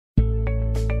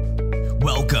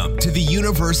Welcome to the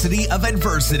University of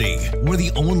Adversity, where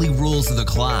the only rules of the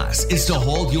class is to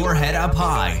hold your head up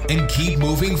high and keep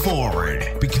moving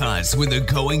forward. Because when the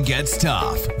going gets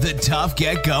tough, the tough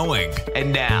get going.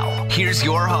 And now, here's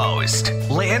your host,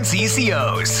 Lance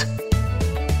Ecios.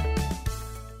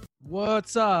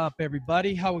 What's up,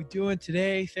 everybody? How we doing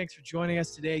today? Thanks for joining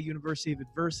us today, University of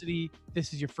Adversity. If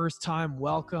this is your first time,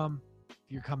 welcome. If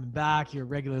you're coming back, you're a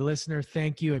regular listener,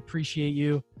 thank you. I appreciate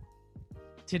you.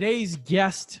 Today's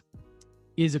guest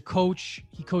is a coach.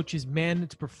 He coaches men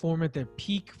to perform at their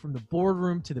peak from the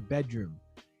boardroom to the bedroom.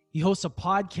 He hosts a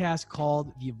podcast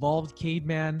called The Evolved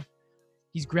Caveman.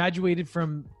 He's graduated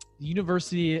from the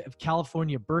University of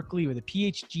California, Berkeley with a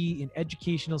PhD in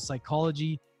educational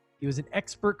psychology. He was an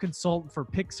expert consultant for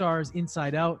Pixar's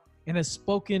Inside Out and has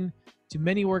spoken to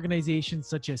many organizations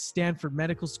such as Stanford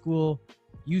Medical School,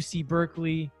 UC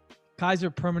Berkeley,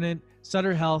 Kaiser Permanente,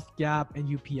 Sutter Health, Gap,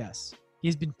 and UPS. He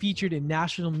has been featured in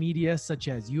national media such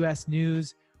as US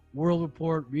News, World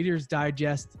Report, Reader's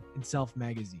Digest, and Self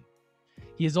Magazine.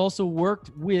 He has also worked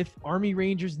with Army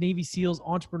Rangers, Navy SEALs,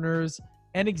 entrepreneurs,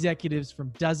 and executives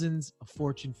from dozens of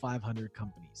Fortune 500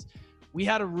 companies. We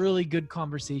had a really good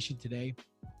conversation today.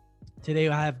 Today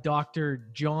I have Dr.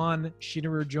 John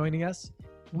Schinnerer joining us.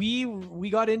 We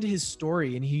got into his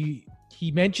story, and he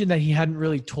mentioned that he hadn't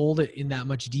really told it in that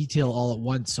much detail all at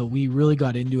once. So we really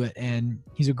got into it, and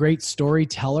he's a great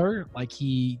storyteller. Like,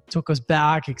 he took us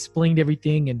back, explained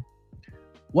everything. And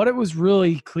what it was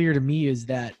really clear to me is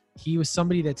that he was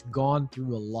somebody that's gone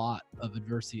through a lot of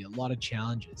adversity, a lot of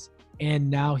challenges. And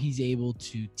now he's able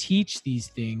to teach these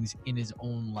things in his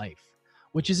own life,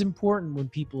 which is important when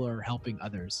people are helping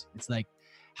others. It's like,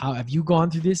 how have you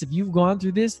gone through this? If you've gone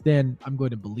through this, then I'm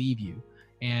going to believe you.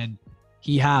 And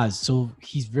he has. So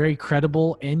he's very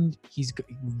credible, and he's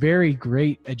very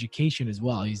great education as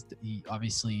well. He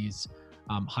obviously is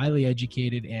highly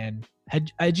educated and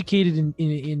educated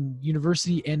in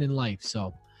university and in life.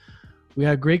 So we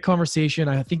had a great conversation.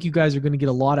 I think you guys are going to get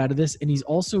a lot out of this. And he's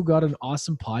also got an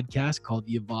awesome podcast called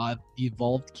The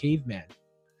Evolved Caveman,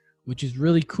 which is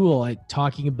really cool. Like,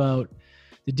 talking about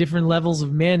the different levels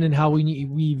of men and how we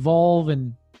evolve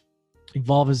and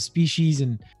evolve as a species.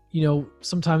 And you know,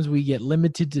 sometimes we get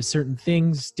limited to certain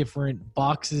things, different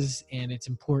boxes, and it's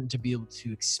important to be able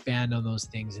to expand on those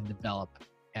things and develop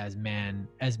as men,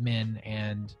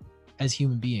 and as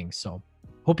human beings. So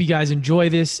hope you guys enjoy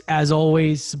this. As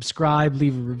always, subscribe,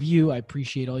 leave a review. I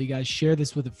appreciate all you guys. Share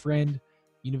this with a friend,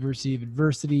 University of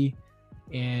Adversity,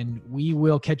 and we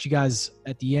will catch you guys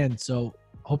at the end. So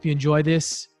hope you enjoy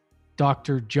this.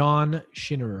 Dr. John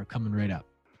Schinnerer coming right up.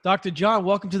 Dr. John,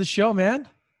 welcome to the show, man.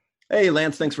 Hey,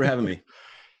 Lance, thanks for having me.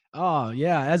 Oh,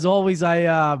 yeah. As always, I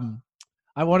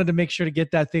wanted to make sure to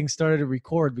get that thing started to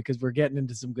record because we're getting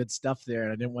into some good stuff there,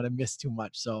 and I didn't want to miss too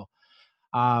much. So,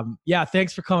 yeah,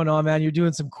 thanks for coming on, man. You're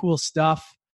doing some cool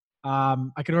stuff.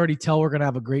 I can already tell we're going to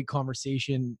have a great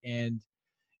conversation, and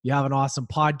you have an awesome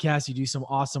podcast. You do some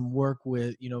awesome work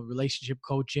with, relationship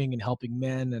coaching and helping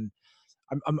men. And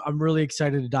I'm really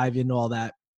excited to dive into all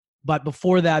that. But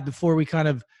before we kind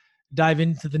of dive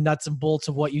into the nuts and bolts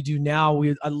of what you do now,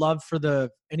 I'd love for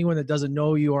anyone that doesn't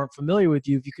know you or aren't familiar with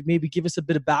you, if you could maybe give us a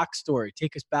bit of backstory,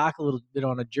 take us back a little bit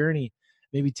on a journey,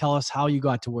 maybe tell us how you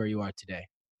got to where you are today.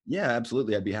 Yeah,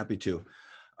 absolutely. I'd be happy to.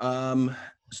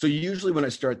 So usually when I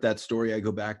start that story, I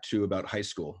go back to about high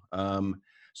school.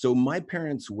 So my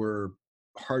parents were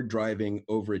hard driving,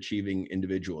 overachieving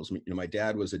individuals. My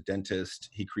dad was a dentist.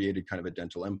 He created kind of a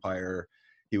dental empire.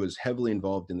 He was heavily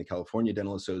involved in the California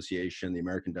Dental Association, the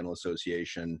American Dental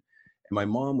Association, and my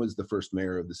mom was the first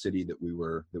mayor of the city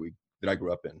that I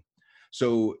grew up in.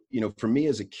 So, for me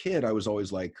as a kid, I was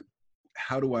always like,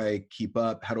 how do I keep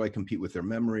up? How do I compete with their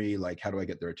memory? Like, how do I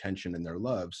get their attention and their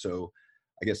love? So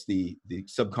I guess the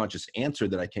subconscious answer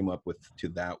that I came up with to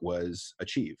that was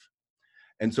achieve.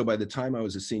 And so by the time I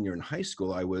was a senior in high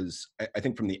school, I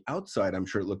think from the outside, I'm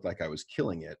sure it looked like I was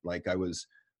killing it. Like, I was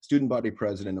student body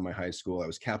president of my high school. I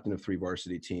was captain of 3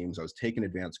 varsity teams. I was taking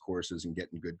advanced courses and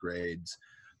getting good grades.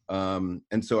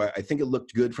 And so I think it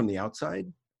looked good from the outside.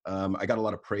 I got a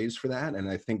lot of praise for that. And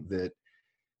I think that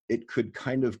it could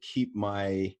kind of keep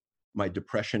my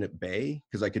depression at bay,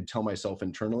 because I could tell myself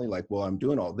internally, like, well, I'm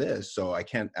doing all this, so I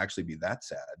can't actually be that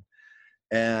sad.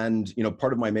 And,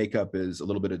 part of my makeup is a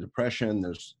little bit of depression.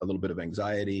 There's a little bit of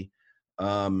anxiety.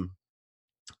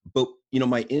 But,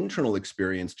 my internal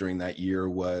experience during that year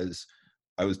was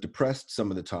I was depressed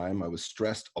some of the time. I was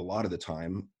stressed a lot of the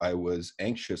time. I was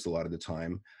anxious a lot of the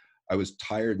time. I was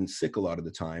tired and sick a lot of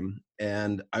the time.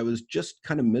 And I was just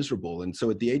kind of miserable. And so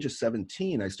at the age of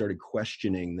 17, I started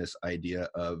questioning this idea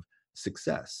of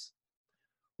success.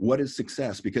 What is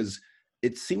success? Because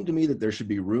it seemed to me that there should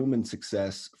be room and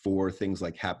success for things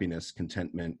like happiness,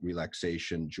 contentment,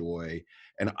 relaxation, joy.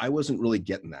 And I wasn't really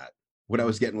getting that. What I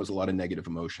was getting was a lot of negative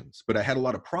emotions, but I had a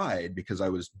lot of pride because I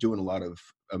was doing a lot of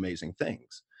amazing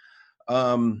things.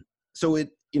 So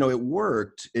it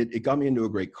worked. It got me into a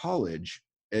great college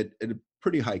at a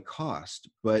pretty high cost,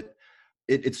 but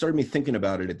it started me thinking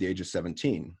about it at the age of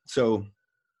 17. So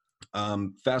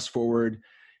fast forward,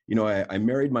 I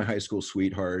married my high school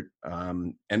sweetheart.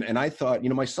 And I thought,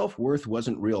 my self-worth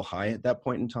wasn't real high at that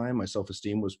point in time. My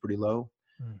self-esteem was pretty low.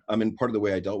 And part of the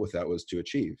way I dealt with that was to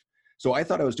achieve. So I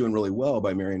thought I was doing really well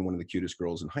by marrying one of the cutest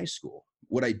girls in high school.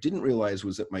 What I didn't realize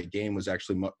was that my game was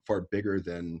actually far bigger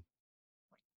than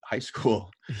high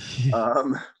school.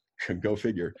 Go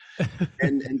figure.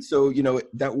 And so,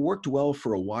 that worked well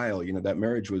for a while. That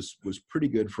marriage was pretty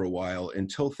good for a while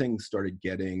until things started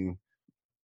getting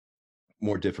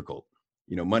more difficult.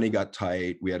 Money got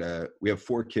tight. We have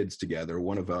 4 kids together.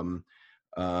 One of them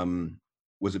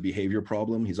was a behavior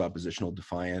problem. He's oppositional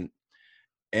defiant.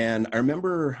 And I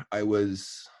remember I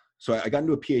got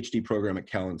into a PhD program at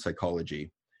Cal in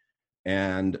psychology,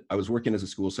 and I was working as a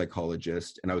school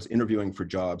psychologist, and I was interviewing for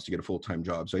jobs to get a full-time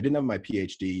job. So I didn't have my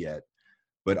PhD yet,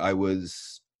 but I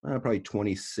was probably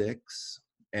 26.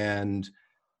 And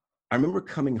I remember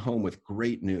coming home with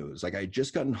great news. Like, I had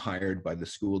just gotten hired by the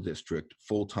school district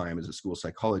full-time as a school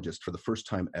psychologist for the first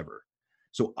time ever.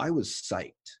 So I was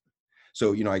psyched.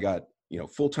 So, I got,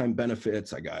 full-time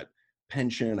benefits. I got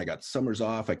pension. I got summers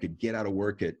off. I could get out of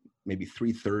work at maybe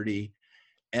 3:30.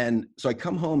 And so I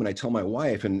come home and I tell my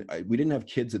wife, and we didn't have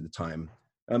kids at the time.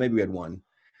 Maybe we had one.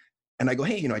 And I go,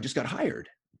 hey, I just got hired.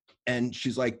 And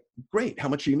she's like, great. How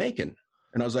much are you making?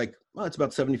 And I was like, well, it's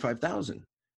about 75,000.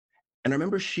 And I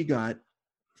remember she got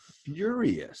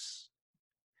furious.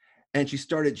 And she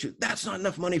that's not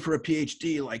enough money for a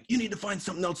PhD. Like, you need to find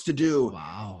something else to do.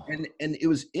 Wow. And it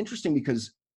was interesting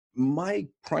because my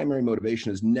primary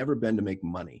motivation has never been to make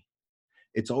money.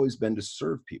 It's always been to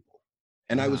serve people.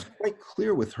 And I was quite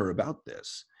clear with her about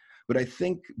this. But I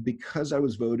think because I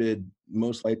was voted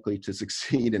most likely to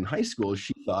succeed in high school,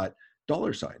 she thought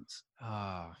dollar signs.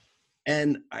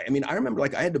 And I remember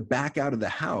I had to back out of the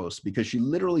house because she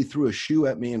literally threw a shoe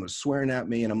at me and was swearing at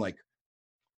me. And I'm like,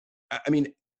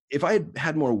 if I had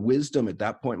had more wisdom at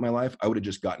that point in my life, I would have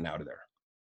just gotten out of there.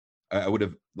 I would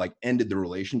have ended the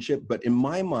relationship. But in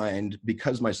my mind,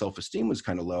 because my self-esteem was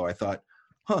kind of low, I thought,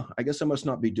 I guess I must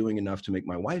not be doing enough to make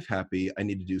my wife happy. I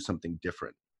need to do something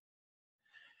different.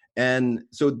 And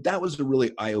so that was a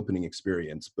really eye-opening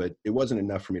experience, but it wasn't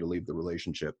enough for me to leave the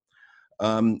relationship.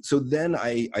 So then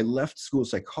I left school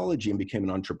psychology and became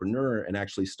an entrepreneur and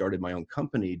actually started my own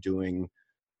company doing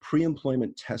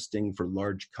pre-employment testing for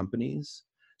large companies.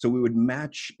 So we would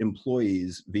match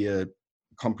employees via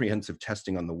comprehensive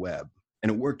testing on the web.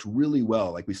 And it worked really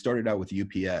well. We started out with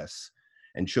UPS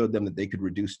and showed them that they could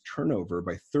reduce turnover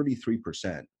by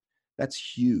 33%.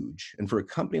 That's huge. And for a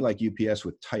company like UPS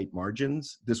with tight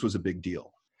margins, this was a big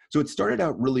deal. So it started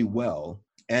out really well.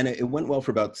 And it went well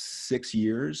for about 6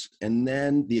 years. And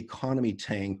then the economy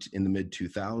tanked in the mid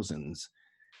 2000s.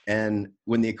 And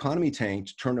when the economy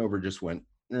tanked, turnover just went,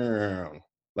 no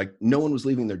one was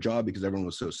leaving their job because everyone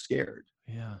was so scared.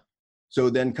 Yeah. So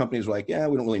then companies were like, yeah,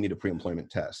 we don't really need a pre-employment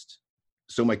test.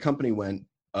 So my company went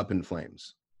up in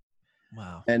flames.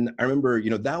 Wow. And I remember,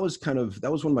 that was one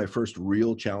of my first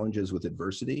real challenges with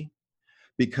adversity,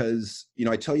 because,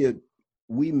 I tell you,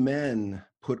 we men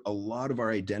put a lot of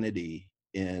our identity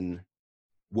in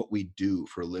what we do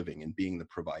for a living and being the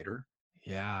provider.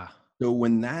 Yeah. So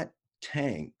when that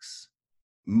tanks,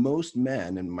 most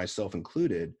men, and myself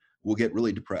included, will get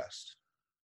really depressed.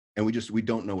 And we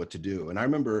don't know what to do. And I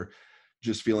remember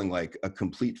just feeling like a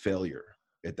complete failure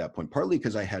at that point, partly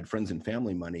because I had friends and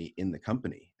family money in the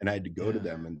company, and I had to go to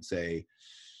them and say,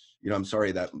 I'm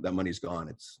sorry that money's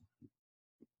gone.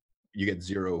 You get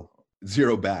zero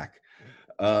back.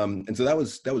 And so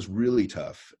that was really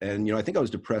tough. And, I think I was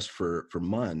depressed for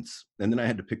months, and then I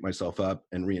had to pick myself up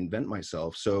and reinvent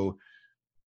myself. So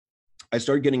I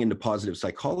started getting into positive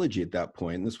psychology at that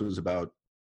point. And this was about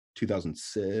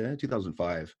 2006,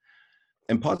 2005.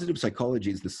 And positive psychology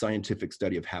is the scientific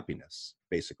study of happiness,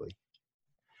 basically.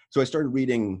 So I started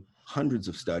reading hundreds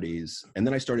of studies, and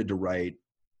then I started to write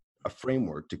a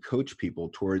framework to coach people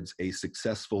towards a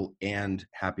successful and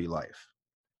happy life.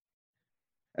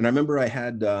 And I remember I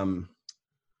had,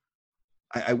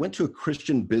 I went to a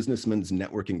Christian businessman's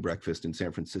networking breakfast in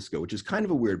San Francisco, which is kind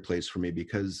of a weird place for me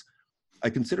because I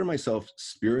consider myself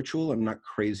spiritual. I'm not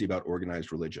crazy about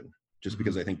organized religion, just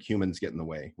because I think humans get in the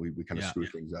way. We kind of screw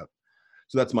things up.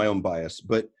 So that's my own bias.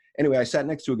 But Anyway, I sat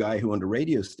next to a guy who owned a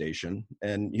radio station,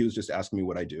 and he was just asking me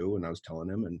what I do, and I was telling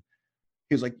him, and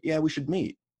he was like, yeah, we should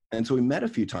meet. And so we met a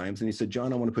few times, and he said,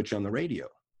 John, I want to put you on the radio.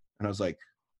 And I was like,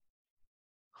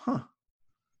 huh.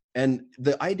 And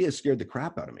the idea scared the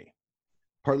crap out of me.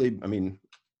 Partly, I mean,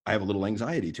 I have a little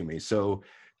anxiety to me. So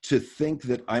to think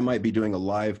that I might be doing a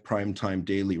live primetime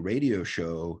daily radio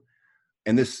show,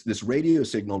 and this radio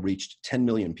signal reached 10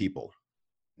 million people.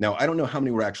 Now, I don't know how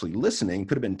many were actually listening,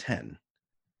 could have been 10.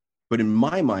 But in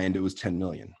my mind, it was 10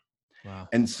 million. Wow.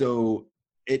 And so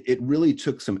it really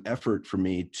took some effort for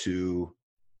me to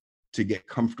get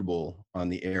comfortable on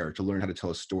the air, to learn how to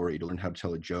tell a story, to learn how to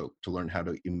tell a joke, to learn how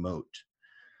to emote.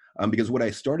 Because what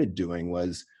I started doing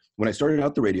was, when I started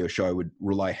out the radio show, I would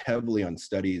rely heavily on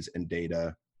studies and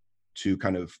data to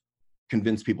kind of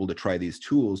convince people to try these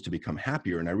tools to become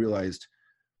happier. And I realized,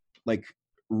 like,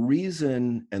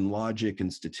 reason and logic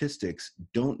and statistics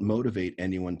don't motivate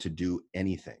anyone to do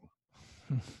anything.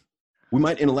 We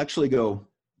might intellectually go,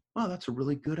 oh, that's a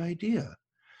really good idea.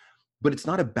 But it's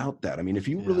not about that. I mean, if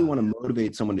you really want to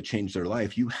motivate someone to change their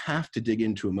life, you have to dig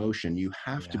into emotion. You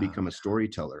have to become a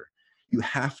storyteller. You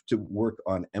have to work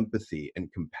on empathy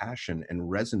and compassion and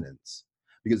resonance,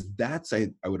 because that's, I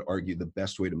would argue, the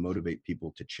best way to motivate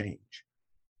people to change.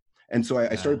 And so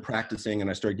I started practicing, and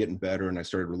I started getting better, and I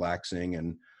started relaxing,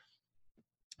 and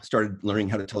started learning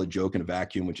how to tell a joke in a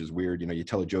vacuum, which is weird. You know, you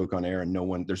tell a joke on air and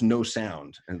there's no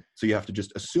sound. And so you have to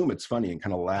just assume it's funny and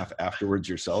kind of laugh afterwards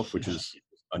yourself, which is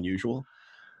unusual.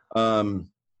 And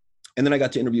then I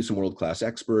got to interview some world-class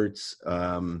experts.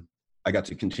 I got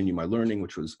to continue my learning,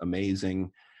 which was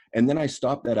amazing. And then I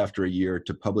stopped that after a year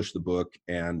to publish the book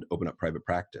and open up private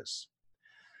practice.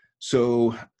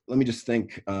 So let me just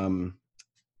think.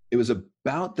 It was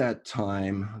about that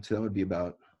time. So that would be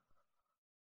about.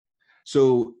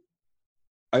 So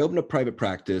I opened up private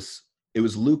practice. It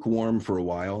was lukewarm for a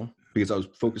while because I was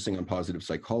focusing on positive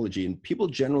psychology, and people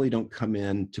generally don't come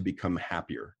in to become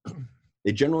happier.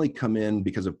 They generally come in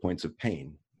because of points of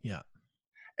pain. Yeah.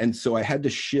 And so I had to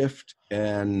shift,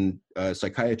 and a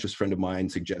psychiatrist friend of mine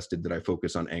suggested that I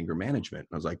focus on anger management.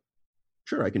 And I was like,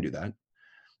 sure, I can do that.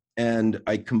 And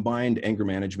I combined anger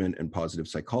management and positive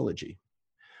psychology.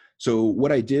 So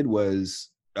what I did was,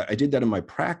 I did that in my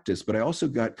practice, but I also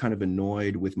got kind of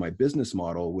annoyed with my business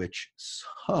model, which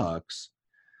sucks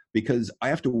because I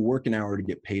have to work an hour to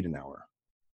get paid an hour.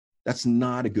 That's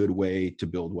not a good way to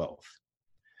build wealth.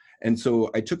 And so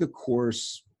I took a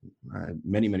course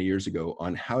many, many years ago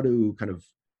on how to kind of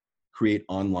create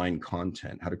online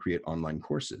content, how to create online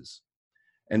courses.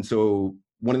 And so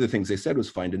one of the things they said was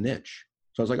find a niche.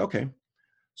 So I was like, okay,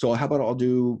 so how about I'll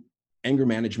do anger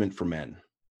management for men?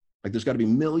 Like, there's got to be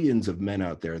millions of men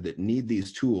out there that need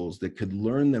these tools that could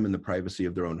learn them in the privacy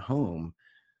of their own home.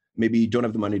 Maybe don't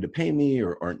have the money to pay me,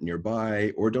 or aren't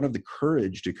nearby, or don't have the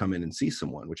courage to come in and see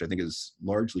someone, which I think is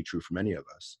largely true for many of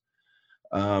us.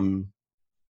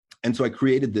 And so I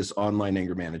created this online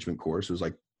anger management course. It was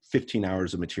like 15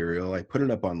 hours of material. I put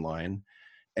it up online,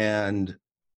 and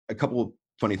a couple of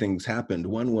funny things happened.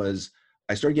 One was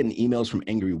I started getting emails from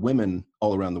angry women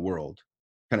all around the world.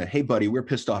 Kind of, hey buddy, we're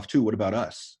pissed off too. What about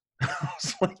us? I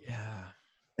was like, yeah,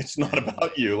 it's not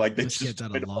about you. Like, they Let's just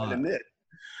get that a lot.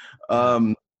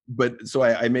 But so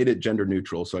I made it gender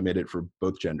neutral. So I made it for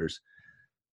both genders.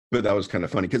 But that was kind of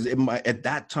funny because at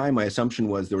that time, my assumption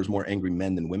was there was more angry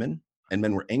men than women, and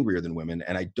men were angrier than women.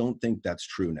 And I don't think that's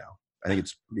true now. I think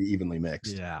it's pretty evenly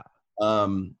mixed. Yeah.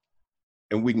 And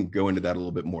we can go into that a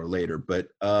little bit more later. But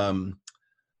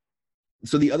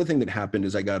so the other thing that happened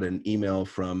is I got an email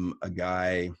from a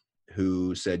guy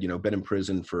who said, been in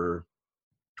prison for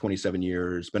 27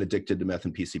 years, been addicted to meth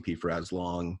and PCP for as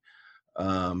long,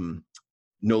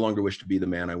 no longer wish to be the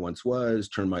man I once was,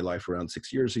 turned my life around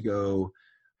 6 years ago.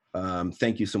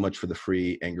 Thank you so much for the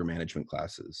free anger management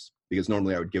classes, because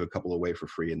normally I would give a couple away for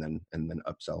free and then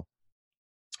upsell.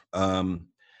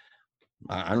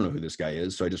 I don't know who this guy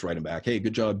is, so I just write him back, hey,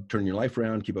 good job turning your life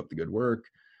around, keep up the good work,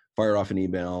 fire off an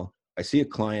email. I see a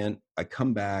client, I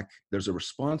come back, there's a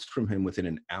response from him within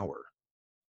an hour.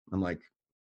 I'm like,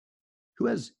 who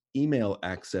has email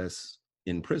access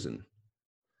in prison?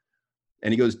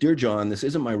 And he goes, dear John, this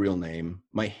isn't my real name.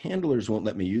 My handlers won't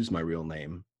let me use my real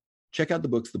name. Check out the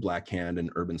books, The Black Hand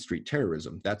and Urban Street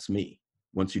Terrorism. That's me.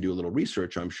 Once you do a little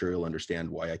research, I'm sure you'll understand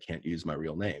why I can't use my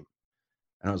real name.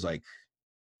 And I was like,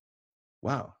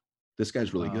 wow, this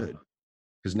guy's really good.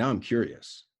 Because now I'm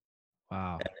curious.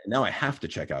 Wow. And now I have to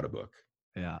check out a book.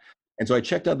 Yeah. And so I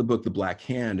checked out the book, The Black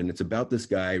Hand, and it's about this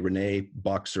guy, Rene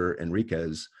Boxer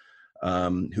Enriquez,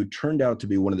 who turned out to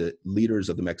be one of the leaders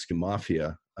of the Mexican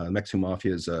Mafia. The Mexican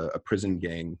Mafia is a prison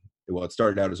gang. Well, it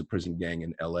started out as a prison gang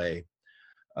in LA.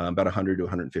 about 100 to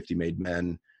 150 made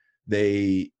men.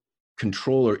 They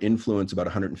control or influence about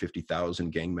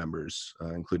 150,000 gang members,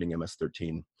 including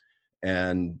MS-13.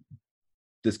 And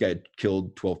this guy had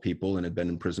killed 12 people and had been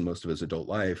in prison most of his adult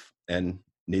life and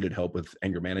needed help with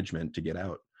anger management to get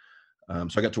out.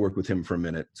 So I got to work with him for a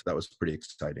minute. So that was pretty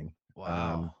exciting.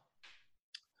 Wow.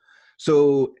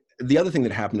 So the other thing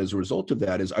that happened as a result of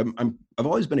that is I've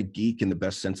always been a geek in the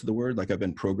best sense of the word. Like I've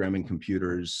been programming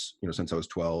computers, since I was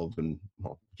 12, and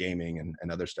gaming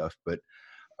and other stuff. But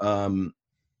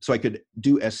so I could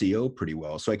do SEO pretty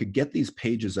well. So I could get these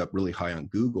pages up really high on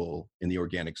Google in the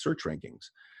organic search rankings.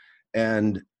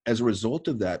 And as a result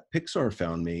of that, Pixar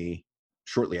found me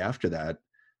shortly after that.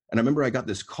 And I remember I got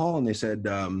this call and they said,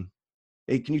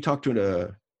 hey, can you talk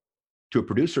to a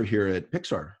producer here at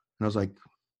Pixar? And I was like,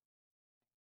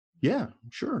 yeah,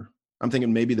 sure. I'm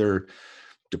thinking maybe they're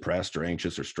depressed or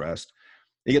anxious or stressed.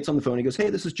 He gets on the phone. He goes,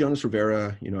 hey, this is Jonas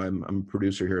Rivera. I'm a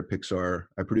producer here at Pixar.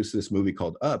 I produced this movie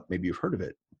called Up. Maybe you've heard of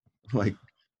it.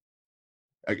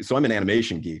 So I'm an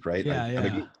animation geek, right?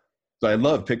 Yeah. So I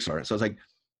love Pixar. So I was like,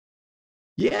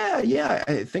 yeah,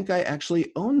 I think I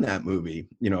actually own that movie.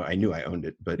 I knew I owned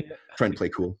it, but trying to play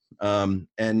cool. And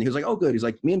he was like, oh, good. He's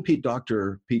like, me and Pete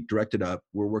directed Up.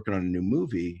 We're working on a new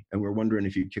movie, and we're wondering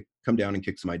if you'd come down and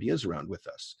kick some ideas around with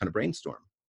us, kind of brainstorm.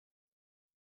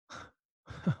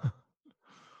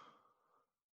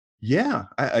 Yeah,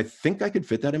 I think I could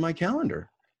fit that in my calendar.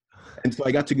 And so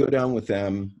I got to go down to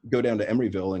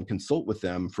Emeryville and consult with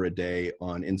them for a day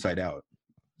on Inside Out,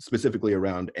 specifically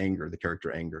around anger, the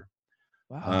character Anger.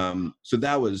 Wow. So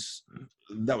that was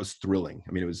thrilling.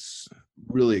 I mean, it was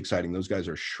really exciting. Those guys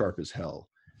are sharp as hell.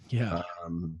 Yeah.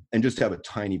 And just to have a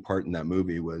tiny part in that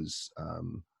movie was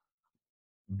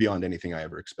beyond anything I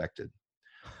ever expected.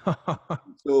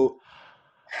 So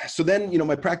then,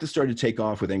 my practice started to take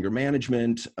off with anger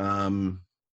management,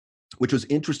 which was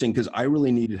interesting because I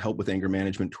really needed help with anger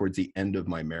management towards the end of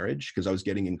my marriage because I was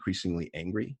getting increasingly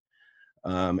angry.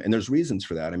 And there's reasons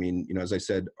for that. I mean, as I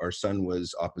said, our son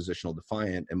was oppositional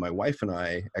defiant, and my wife and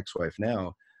I, ex-wife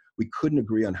now, we couldn't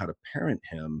agree on how to parent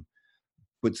him.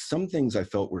 But some things I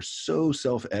felt were so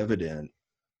self-evident,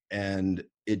 and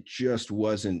it just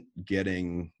wasn't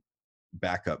getting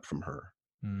backup from her.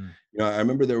 I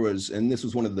remember there was, and this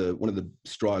was one of the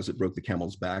straws that broke the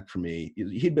camel's back for me.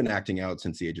 He'd been acting out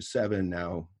since the age of 7.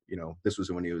 Now, this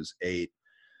was when he was 8.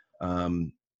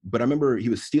 But I remember he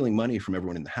was stealing money from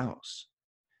everyone in the house.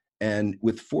 And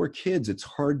with 4 kids, it's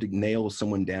hard to nail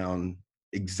someone down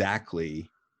exactly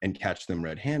and catch them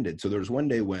red-handed. So there was one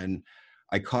day when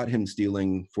I caught him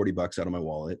stealing $40 out of my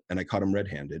wallet, and I caught him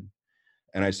red-handed.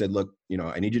 And I said, look,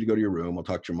 I need you to go to your room. I'll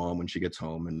talk to your mom when she gets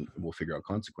home, and we'll figure out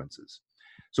consequences.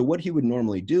 So what he would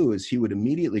normally do is he would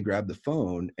immediately grab the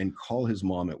phone and call his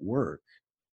mom at work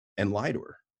and lie to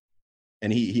her.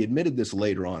 And he admitted this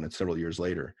later on, several years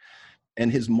later. And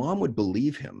his mom would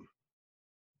believe him.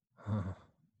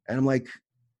 And I'm like,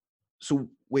 so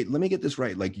wait, let me get this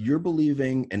right. Like, you're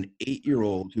believing an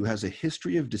 8-year-old who has a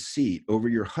history of deceit over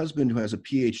your husband who has a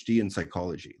PhD in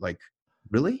psychology. Like,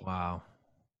 really? Wow.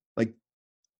 Like,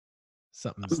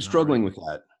 something's I'm struggling with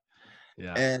that.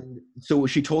 Yeah. And so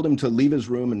she told him to leave his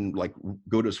room and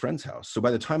go to his friend's house. So by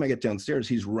the time I get downstairs,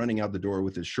 he's running out the door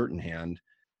with his shirt in hand.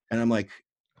 And I'm like,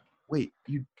 wait,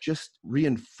 you just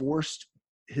reinforced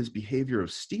his behavior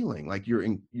of stealing. Like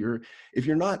if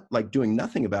you're not doing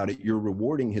nothing about it, you're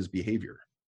rewarding his behavior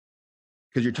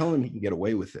because you're telling him he can get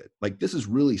away with it. Like, this is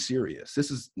really serious.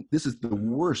 This is the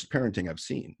worst parenting I've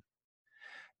seen.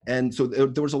 And so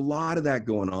there was a lot of that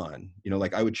going on.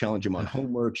 I would challenge him on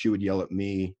homework. She would yell at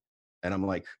me. And I'm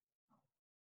like,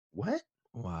 what?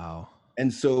 Wow.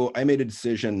 And so I made a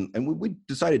decision, and we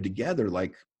decided together,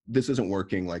 this isn't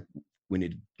working. We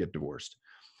need to get divorced.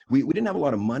 We didn't have a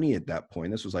lot of money at that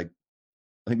point. This was I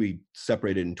think we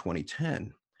separated in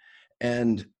 2010.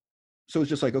 And so it's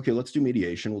just okay, let's do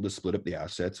mediation. We'll just split up the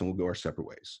assets and we'll go our separate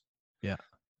ways. Yeah.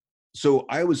 So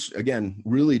I was, again,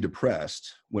 really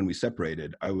depressed when we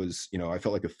separated. I was, I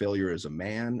felt like a failure as a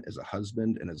man, as a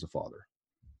husband, and as a father.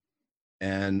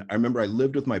 And I remember I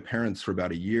lived with my parents for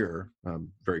about a year.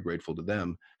 I'm very grateful to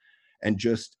them, and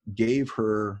just gave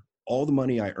her all the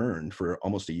money I earned for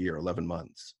almost a year, 11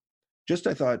 months. Just,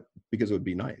 I thought, because it would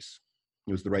be nice.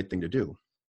 It was the right thing to do.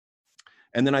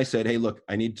 And then I said, hey, look,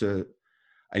 I need to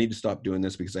stop doing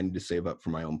this because I need to save up for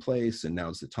my own place, and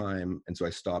now's the time. And so I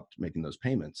stopped making those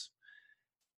payments.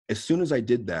 As soon as I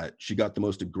did that, she got the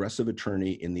most aggressive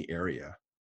attorney in the area,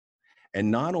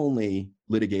 and not only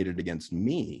litigated against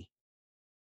me,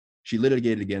 she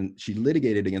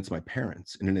litigated against my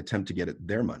parents in an attempt to get at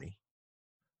their money.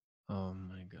 Oh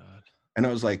my God. And I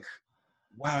was like,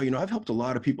 wow, I've helped a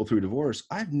lot of people through divorce.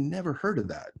 I've never heard of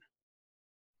that.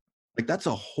 Like, that's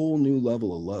a whole new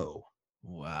level of low.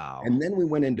 Wow. And then we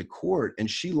went into court, and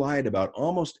she lied about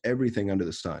almost everything under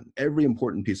the sun, every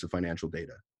important piece of financial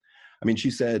data. I mean,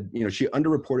 she said, she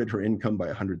underreported her income by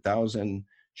 100,000.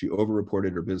 She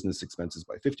overreported her business expenses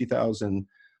by 50,000.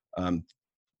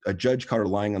 A judge caught her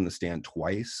lying on the stand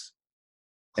twice.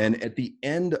 And at the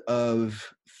end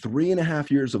of 3.5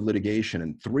 years of litigation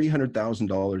and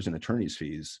 $300,000 in attorney's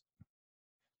fees,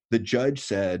 the judge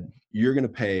said, you're going to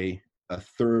pay a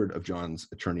third of John's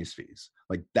attorney's fees.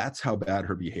 Like, that's how bad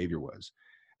her behavior was.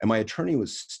 And my attorney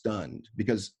was stunned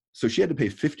because, so she had to pay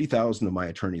 50,000 of my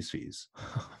attorney's fees.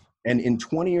 And in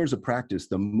 20 years of practice,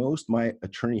 the most my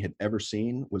attorney had ever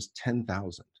seen was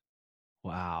 10,000.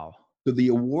 Wow. So the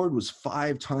award was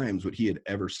 5 times what he had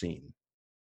ever seen,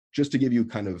 just to give you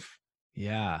kind of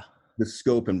the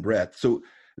scope and breadth. So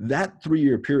that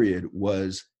 3-year period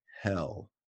was hell,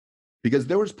 because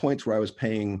there was points where I was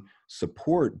paying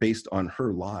support based on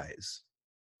her lies.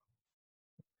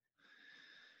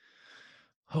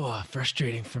 Oh,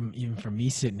 frustrating even from me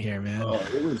sitting here, man. Oh,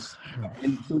 it was.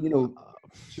 And so,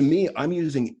 to me, I'm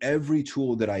using every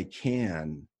tool that I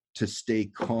can to stay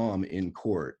calm in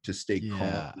court, to stay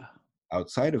calm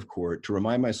outside of court, to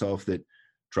remind myself that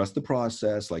trust the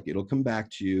process, like it'll come back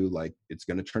to you, like it's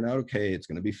going to turn out okay, it's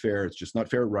going to be fair, it's just not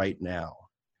fair right now.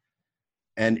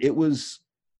 And it was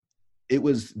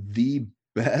the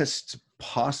best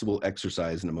possible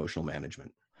exercise in emotional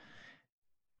management.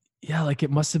 Yeah, like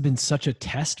it must have been such a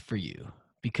test for you,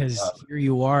 because here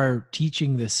you are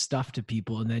teaching this stuff to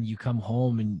people, and then you come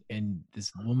home and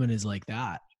this woman is like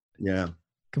that. Yeah.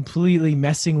 Completely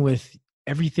messing with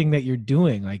everything that you're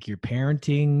doing, like your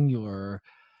parenting,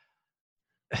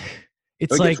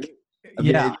 it's like,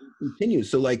 it continues.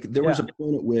 So like there was a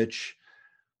point at which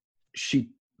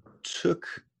she took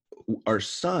our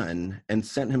son and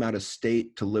sent him out of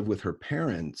state to live with her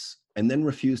parents, and then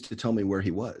refused to tell me where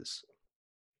he was.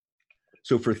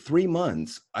 So for 3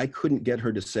 months, I couldn't get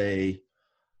her to say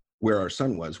where our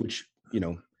son was, which,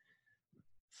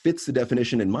 fits the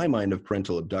definition in my mind of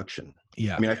parental abduction.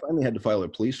 Yeah. I mean, I finally had to file a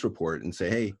police report and say,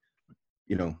 hey,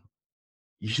 you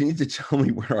need to tell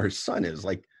me where our son is.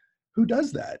 Like, who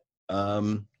does that?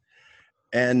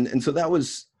 And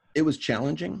so it was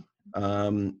challenging.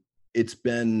 It's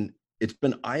been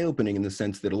eye-opening in the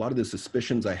sense that a lot of the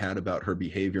suspicions I had about her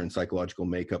behavior and psychological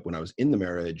makeup when I was in the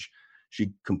marriage,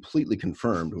 she completely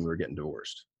confirmed when we were getting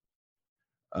divorced.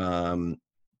 And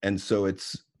so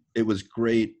it was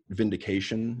great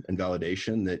vindication and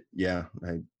validation that,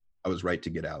 I was right to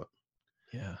get out.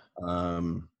 Yeah.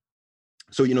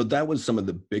 So, that was some of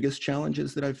the biggest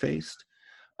challenges that I faced,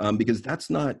 because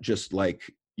that's not just like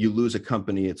you lose a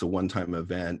company, it's a one-time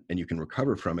event and you can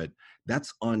recover from it.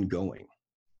 That's ongoing.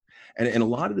 And a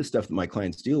lot of the stuff that my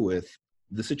clients deal with,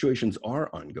 the situations are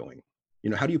ongoing.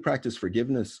 How do you practice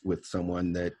forgiveness with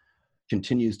someone that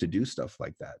continues to do stuff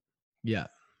like that? Yeah.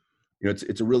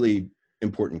 It's a really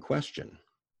important question.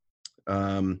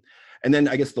 And then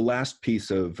I guess the last piece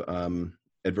of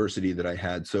adversity that I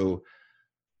had, so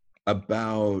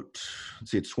about,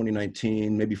 it's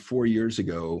 2019, maybe 4 years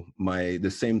ago, the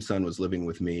same son was living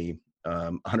with me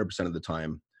 100% of the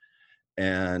time.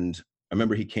 And I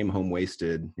remember he came home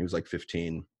wasted. He was like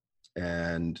 15,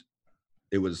 and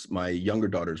it was my younger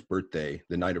daughter's birthday,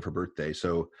 the night of her birthday.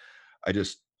 So I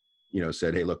just,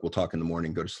 said, hey, look, we'll talk in the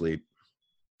morning, go to sleep.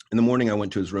 In the morning, I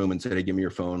went to his room and said, hey, give me your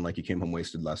phone. Like, you came home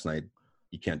wasted last night.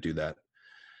 You can't do that.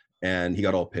 And he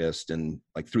got all pissed and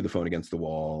like threw the phone against the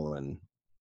wall and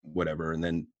whatever, and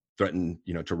then threatened,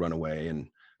 to run away. And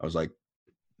I was like,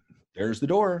 there's the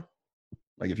door.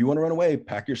 Like, if you want to run away,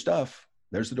 pack your stuff.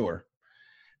 There's the door.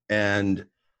 And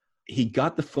he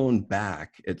got the phone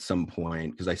back at some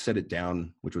point because I set it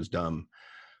down, which was dumb.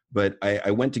 But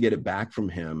I went to get it back from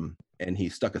him, and he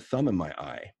stuck a thumb in my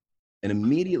eye. And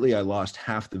immediately I lost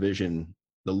half the vision,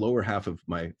 the lower half of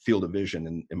my field of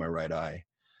vision in my right eye.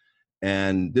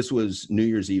 And this was New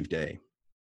Year's Eve day.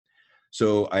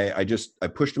 So I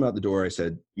pushed him out the door. I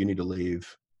said, you need to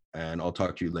leave, and I'll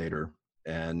talk to you later,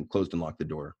 and closed and locked the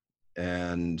door.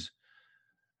 And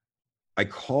I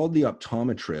called the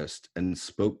optometrist and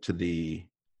spoke to the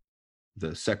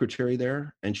secretary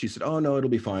there, and she said, oh no, it'll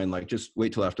be fine. Like, just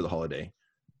wait till after the holiday. And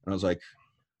I was like,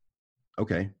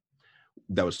 okay,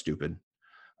 that was stupid.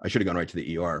 I should have gone right to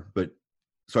the ER. But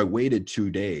so I waited 2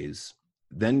 days,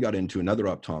 then got into another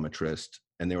optometrist,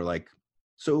 and they were like,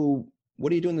 so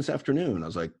what are you doing this afternoon? I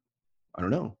was like, I don't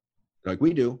know. They're like,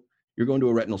 we do. You're going to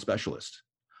a retinal specialist.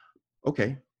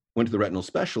 Okay. Went to the retinal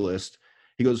specialist.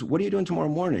 He goes, what are you doing tomorrow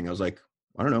morning? I was like,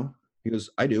 I don't know. He goes,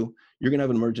 I do. You're going to have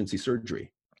an emergency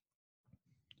surgery.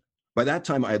 by that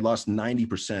time I had lost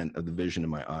 90% of the vision in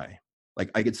my eye. Like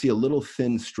I could see a little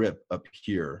thin strip up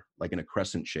here, like in a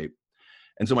crescent shape.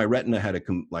 And so my retina had a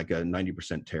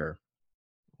 90% tear.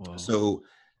 Whoa. So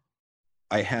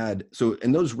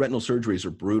and those retinal surgeries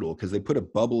are brutal because they put a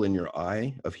bubble in your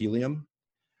eye of helium,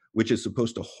 which is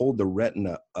supposed to hold the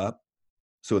retina up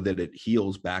so that it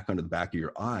heals back onto the back of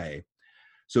your eye.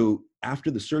 So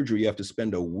after the surgery, you have to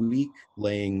spend a week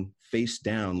laying face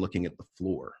down looking at the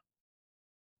floor.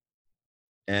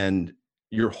 And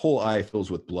your whole eye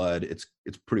fills with blood. It's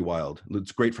pretty wild.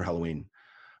 It's great for Halloween.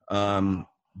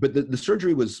 But the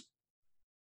surgery was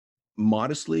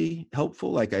modestly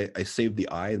helpful. Like I saved the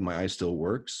eye and my eye still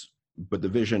works, but the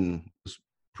vision was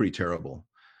pretty terrible.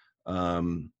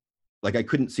 Like I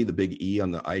couldn't see the big E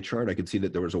on the eye chart. I could see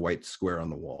that there was a white square on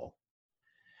the wall.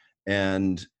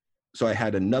 And so I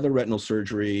had another retinal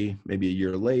surgery maybe a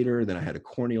year later. Then I had a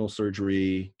corneal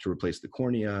surgery to replace the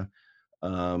cornea.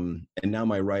 And now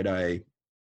my right eye,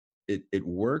 it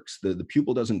works. The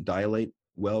pupil doesn't dilate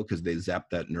well because they zap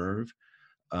that nerve.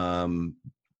 But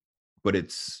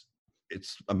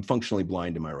I'm functionally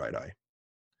blind in my right eye.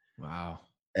 Wow.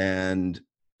 And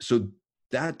so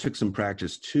that took some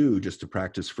practice too, just to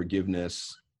practice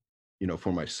forgiveness,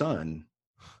 for my son,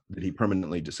 that he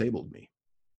permanently disabled me.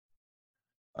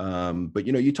 But,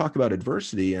 you talk about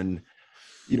adversity, and,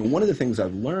 one of the things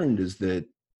I've learned is that,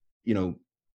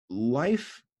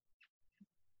 life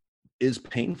is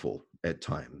painful at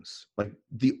times. Like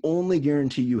the only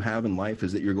guarantee you have in life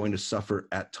is that you're going to suffer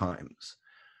at times.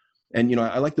 And,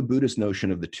 I like the Buddhist notion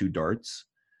of the two darts.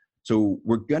 So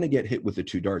we're going to get hit with the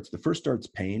two darts. The first dart's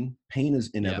pain. Pain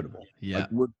is inevitable. Yeah.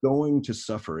 Like we're going to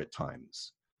suffer at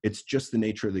times. It's just the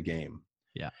nature of the game.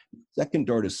 Yeah. Second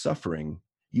dart is suffering.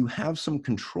 You have some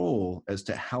control as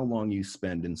to how long you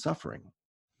spend in suffering.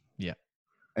 Yeah.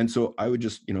 And so I would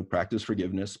just, practice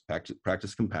forgiveness,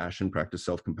 practice compassion, practice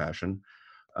self-compassion,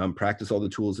 practice all the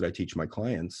tools that I teach my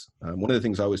clients. One of the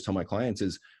things I always tell my clients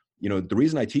is, the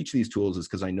reason I teach these tools is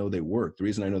because I know they work. The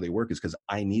reason I know they work is because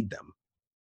I need them.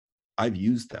 I've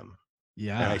used them.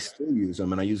 Yeah. And I still use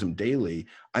them, and I use them daily.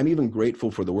 I'm even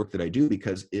grateful for the work that I do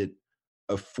because it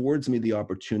affords me the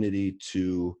opportunity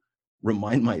to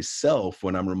remind myself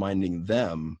when I'm reminding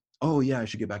them, oh yeah, I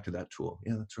should get back to that tool.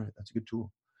 Yeah, that's right. That's a good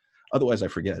tool. Otherwise I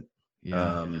forget.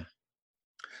 Yeah.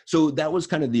 So that was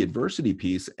kind of the adversity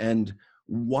piece. And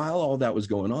while all that was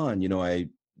going on, I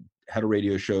had a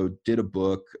radio show,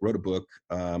 wrote a book,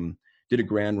 did a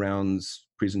grand rounds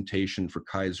presentation for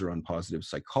Kaiser on positive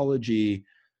psychology.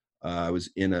 I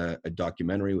was in a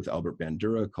documentary with Albert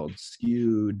Bandura called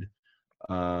Skewed.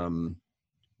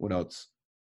 What else?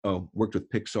 Oh, worked with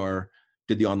Pixar,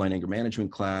 did the online anger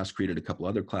management class, created a couple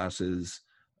other classes.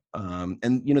 And,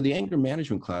 the anger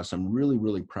management class, I'm really,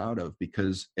 really proud of,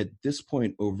 because at this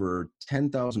point, over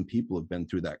 10,000 people have been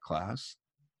through that class.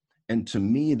 And to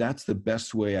me, that's the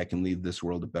best way I can leave this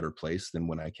world a better place than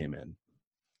when I came in.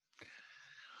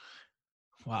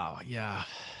 Wow. Yeah.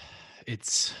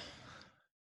 There's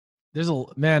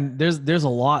a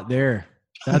lot there.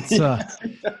 That's,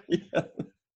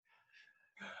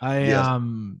 Yeah.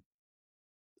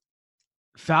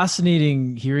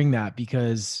 Fascinating hearing that,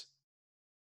 because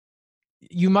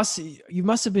you must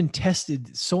have been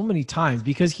tested so many times,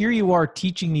 because here you are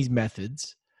teaching these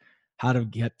methods, how to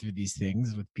get through these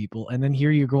things with people. And then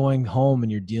here you're going home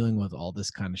and you're dealing with all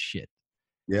this kind of shit.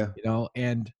 Yeah.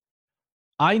 And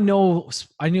I know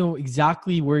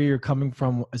exactly where you're coming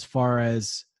from, as far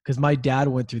as, because my dad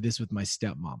went through this with my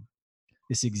stepmom,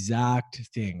 this exact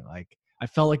thing. Like I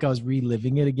felt like I was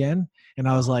reliving it again. And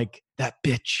I was like, that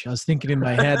bitch, I was thinking in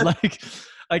my head,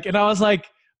 and I was like,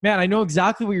 man, I know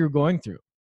exactly what you're going through.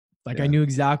 Like I knew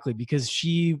exactly, because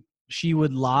she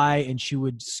would lie and she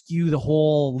would skew the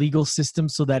whole legal system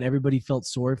so that everybody felt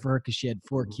sorry for her because she had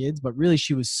 4 kids. But really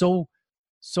she was so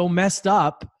messed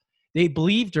up. They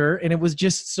believed her, and it was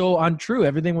just so untrue.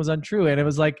 Everything was untrue. And it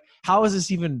was like, how is this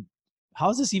even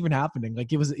happening?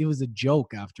 Like it was a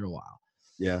joke after a while.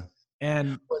 Yeah.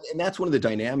 And that's one of the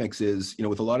dynamics is,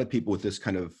 with a lot of people with this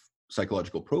kind of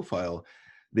psychological profile,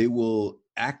 they will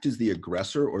act as the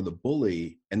aggressor or the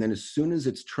bully. And then as soon as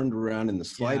it's turned around in the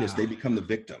slightest, they become the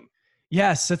victim.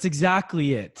 Yes, that's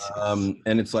exactly it. And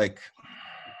it's like,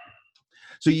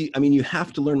 so you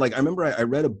have to learn, like, I remember I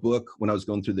read a book when I was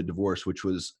going through the divorce, which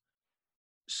was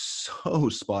so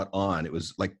spot on. It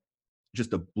was like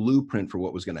just a blueprint for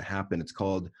what was going to happen. It's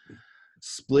called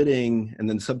Splitting, and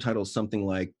then the subtitle is something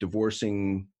like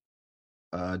divorcing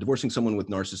someone with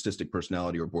narcissistic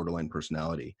personality or borderline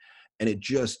personality. And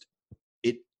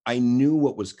I knew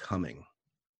what was coming,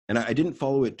 and I didn't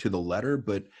follow it to the letter,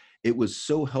 but it was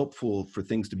so helpful for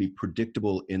things to be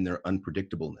predictable in their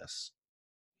unpredictableness.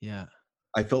 Yeah.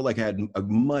 I felt like I had a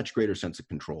much greater sense of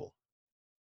control.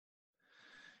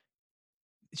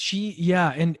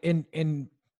 And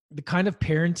the kind of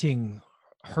parenting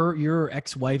your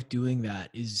ex-wife doing that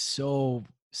is so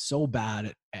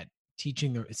bad at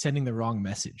teaching or sending the wrong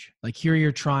message. Like here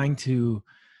you're trying to,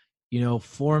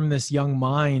 form this young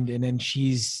mind, and then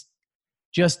she's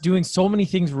just doing so many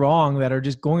things wrong that are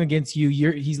just going against you.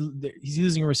 He's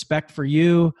losing respect for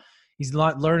you. He's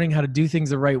not learning how to do things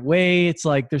the right way. It's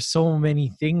like there's so many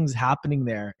things happening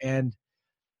there. And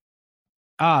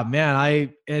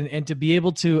man, and to be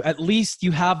able to, at least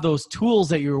you have those tools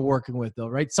that you're working with though,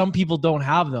 right? Some people don't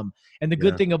have them. And the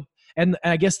good thing and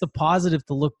I guess the positive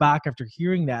to look back after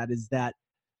hearing that is that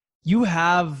you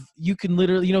can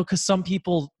literally, because some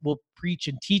people will preach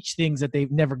and teach things that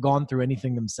they've never gone through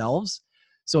anything themselves.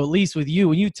 So at least with you,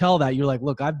 when you tell that, you're like,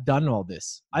 look, I've done all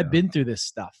this. I've been through this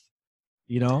stuff,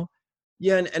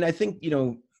 Yeah. And I think,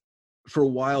 for a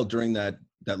while during that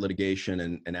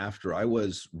litigation and after, I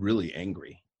was really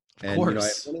angry. Of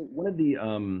course. One of the,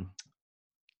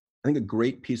 I think a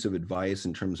great piece of advice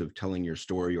in terms of telling your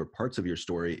story or parts of your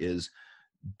story is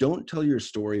don't tell your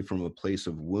story from a place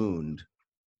of wound.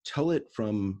 Tell it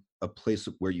from a place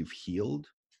where you've healed,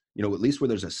 at least where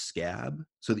there's a scab,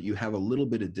 so that you have a little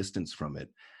bit of distance from it.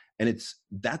 And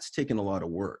that's taken a lot of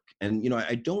work. And,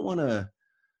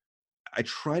 I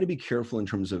try to be careful in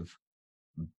terms of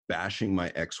bashing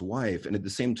my ex-wife. And at the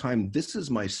same time, this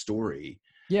is my story.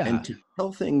 Yeah. And to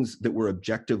tell things that were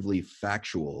objectively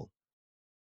factual,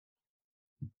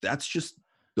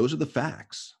 those are the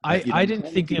facts. I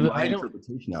didn't think of my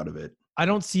interpretation out of it. I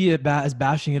don't see it as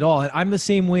bashing at all. I'm the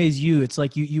same way as you. It's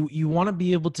like you want to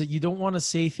be able to, you don't want to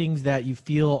say things that you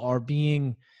feel are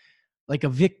being like a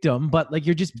victim, but like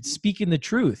you're just speaking the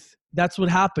truth. That's what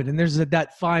happened. And there's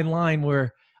that fine line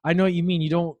where I know what you mean. You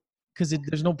don't, because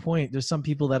there's no point. There's some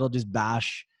people that'll just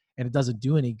bash and it doesn't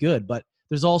do any good, but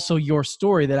there's also your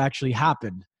story that actually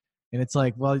happened. And it's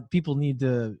like, well, people need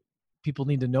to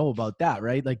know about that,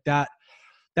 right? Like that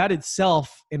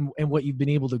itself and what you've been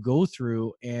able to go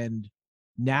through, and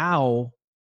now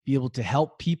be able to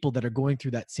help people that are going through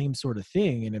that same sort of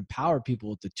thing and empower people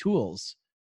with the tools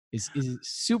is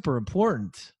super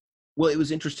important. Well, it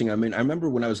was interesting. I mean, I remember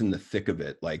when I was in the thick of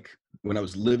it, like when I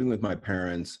was living with my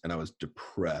parents and I was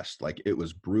depressed, like it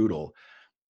was brutal.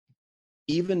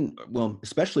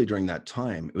 Especially during that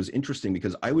time, it was interesting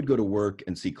because I would go to work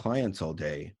and see clients all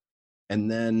day, and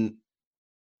then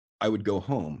I would go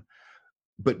home.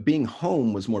 But being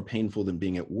home was more painful than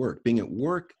being at work. Being at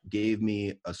work gave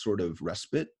me a sort of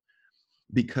respite,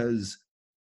 because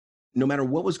no matter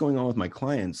what was going on with my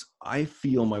clients, I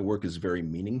feel my work is very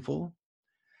meaningful.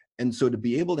 And so to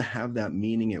be able to have that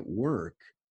meaning at work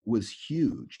was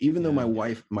huge. Even though my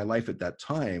life at that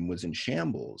time was in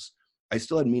shambles, I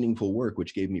still had meaningful work,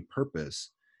 which gave me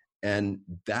purpose. And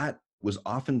that was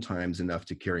oftentimes enough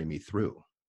to carry me through.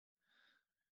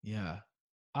 Yeah.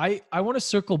 I want to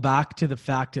circle back to the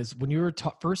fact is when you were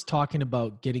first talking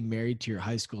about getting married to your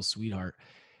high school sweetheart,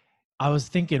 I was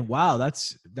thinking, wow,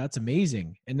 that's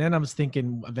amazing. And then I was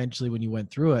thinking eventually when you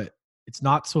went through it, it's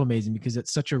not so amazing because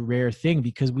it's such a rare thing,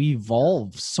 because we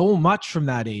evolve so much from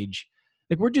that age.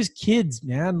 Like we're just kids,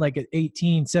 man, like at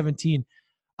 18, 17.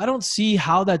 I don't see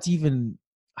how that's even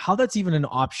an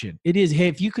option. It is, hey,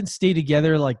 if you can stay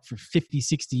together like for 50,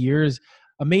 60 years,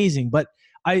 amazing. But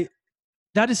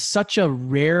that is such a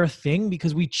rare thing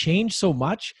because we change so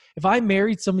much. If I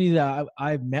married somebody that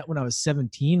I met when I was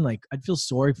 17, like I'd feel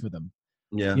sorry for them.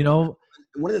 Yeah.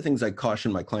 One of the things I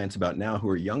caution my clients about now who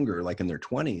are younger, like in their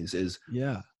 20s, is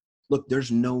look,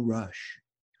 there's no rush.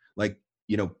 Like,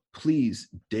 please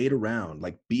date around,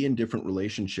 like be in different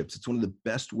relationships. It's one of the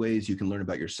best ways you can learn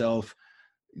about yourself,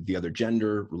 the other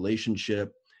gender,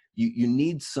 relationship. You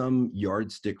need some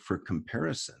yardstick for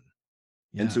comparison.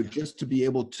 Yeah. And so just to be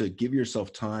able to give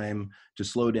yourself time to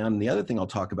slow down. And the other thing I'll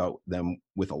talk about them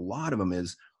with a lot of them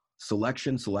is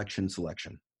selection.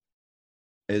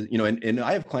 And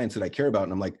I have clients that I care about,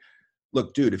 and I'm like,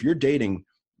 look, dude, if you're dating,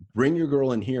 bring your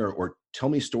girl in here or tell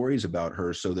me stories about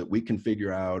her so that we can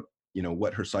figure out,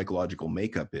 what her psychological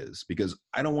makeup is, because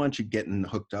I don't want you getting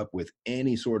hooked up with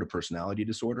any sort of personality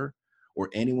disorder or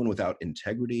anyone without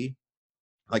integrity.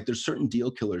 Like there's certain deal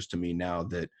killers to me now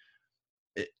that,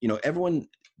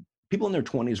 people in their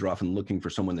 20s are often looking for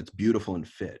someone that's beautiful and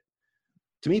fit.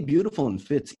 To me, beautiful and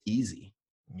fit's easy.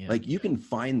 Yeah. Like you can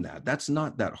find that. That's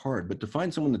not that hard. But to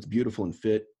find someone that's beautiful and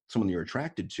fit, someone you're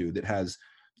attracted to that has,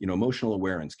 emotional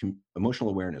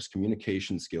awareness,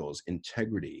 communication skills,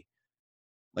 integrity,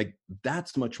 like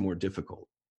that's much more difficult.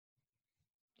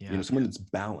 Yeah. Someone that's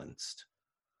balanced.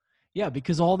 Yeah,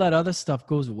 because all that other stuff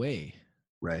goes away.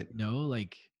 Right.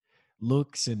 Like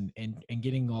looks and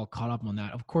getting all caught up on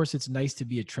that. Of course, it's nice to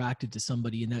be attracted to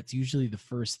somebody, and that's usually the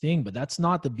first thing, but that's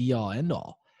not the be all end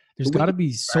all. There's got to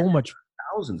be so much.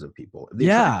 Thousands of people.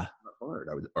 Yeah. Hard,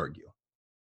 I would argue.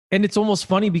 And it's almost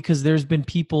funny because there's been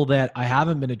people that I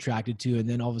haven't been attracted to, and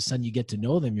then all of a sudden you get to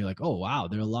know them. You're like, oh wow,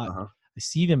 they're a lot. I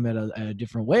see them at a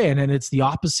different way, and then it's the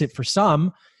opposite for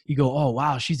some. You go, oh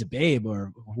wow, she's a babe,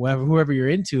 or whoever you're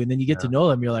into, and then you get to know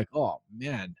them. You're like, oh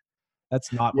man,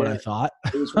 that's not what I thought.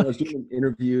 It was when I was doing an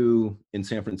interview in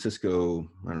San Francisco,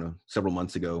 I don't know, several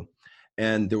months ago,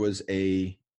 and there was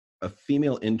a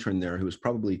female intern there who was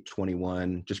probably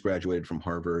 21, just graduated from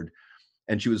Harvard.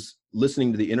 And she was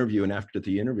listening to the interview, and after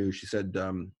the interview, she said,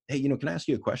 hey, can I ask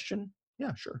you a question?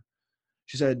 Yeah, sure.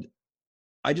 She said,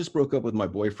 I just broke up with my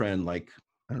boyfriend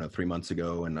 3 months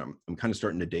ago, and I'm kind of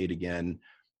starting to date again.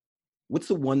 What's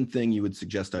the one thing you would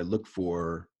suggest I look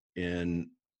for in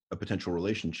a potential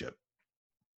relationship?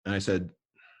 And I said,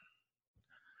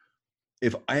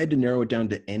 if I had to narrow it down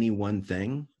to any one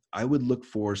thing, I would look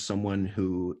for someone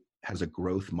who has a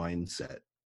growth mindset.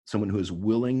 Someone who is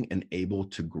willing and able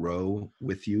to grow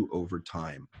with you over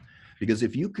time. Because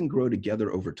if you can grow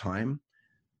together over time,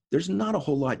 there's not a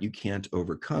whole lot you can't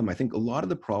overcome. I think a lot of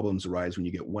the problems arise when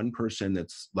you get one person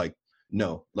that's like,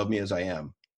 no, love me as I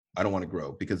am. I don't want to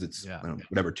grow because it's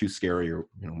whatever, too scary or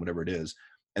whatever it is.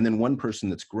 And then one person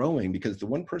that's growing because the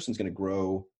one person's going to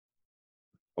grow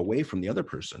away from the other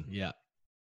person. Yeah.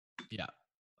 Yeah.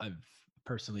 I've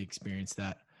personally experienced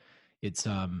that.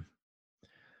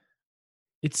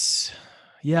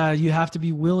 You have to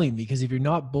be willing, because if you're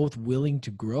not both willing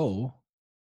to grow,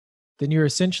 then you're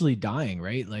essentially dying,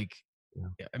 right? Like,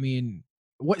 I mean,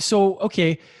 what's a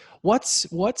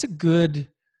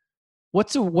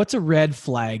red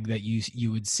flag that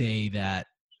you would say that,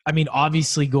 I mean,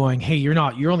 obviously going, hey,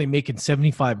 you're only making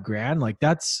 75 grand. Like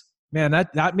that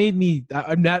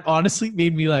honestly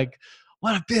made me like,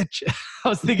 what a bitch. I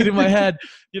was thinking in my head,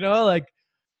 like,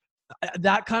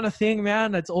 that kind of thing,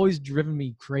 man, that's always driven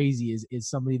me crazy is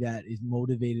somebody that is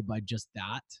motivated by just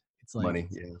that. It's like money.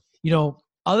 Yeah.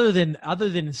 Other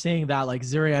than saying that, like,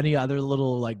 is there any other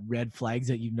little like red flags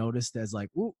that you've noticed as like,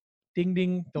 ooh, ding,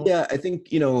 ding. Yeah, I think,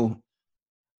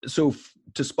 so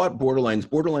to spot borderlines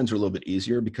are a little bit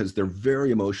easier because they're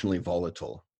very emotionally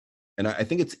volatile. And I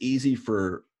think it's easy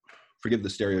forgive the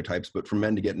stereotypes, but for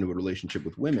men to get into a relationship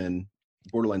with women,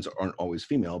 borderlines aren't always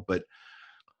female,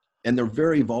 and they're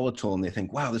very volatile, and they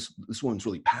think, wow, this woman's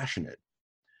really passionate,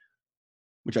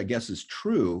 which I guess is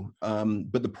true.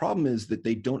 But the problem is that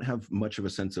they don't have much of a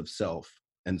sense of self.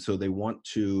 And so they want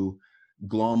to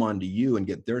glom onto you and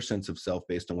get their sense of self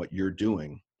based on what you're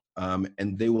doing.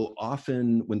 And they will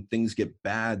often, when things get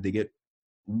bad, they get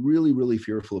really, really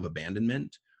fearful of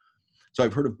abandonment. So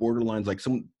I've heard of borderlines,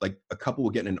 like a couple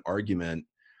will get in an argument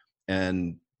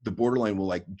and the borderline will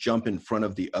like jump in front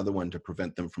of the other one to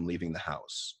prevent them from leaving the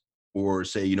house. Or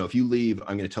say, if you leave,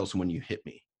 I'm going to tell someone you hit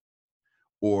me.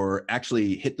 Or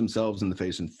actually hit themselves in the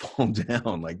face and fall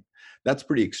down. Like, that's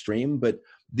pretty extreme. But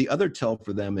the other tell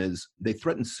for them is they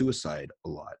threaten suicide a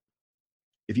lot.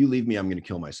 If you leave me, I'm going to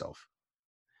kill myself.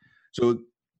 So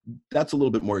that's a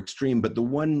little bit more extreme. But the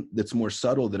one that's more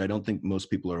subtle that I don't think most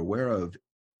people are aware of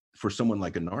for someone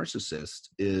like a narcissist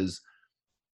is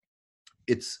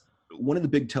it's one of the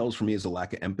big tells for me is a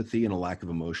lack of empathy and a lack of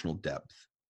emotional depth.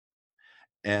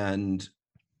 And,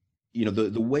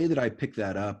 the way that I pick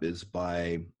that up is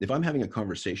if I'm having a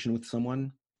conversation with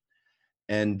someone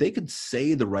and they could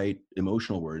say the right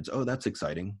emotional words, oh, that's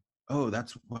exciting. Oh,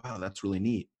 wow, that's really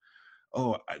neat.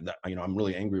 Oh, I'm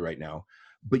really angry right now.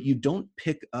 But you don't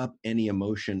pick up any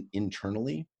emotion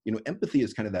internally. Empathy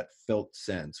is kind of that felt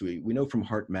sense. We know from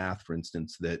heart math, for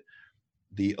instance, that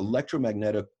the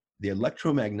electromagnetic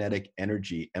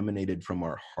energy emanated from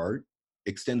our heart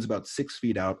extends about 6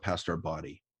 feet out past our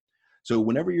body. So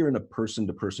whenever you're in a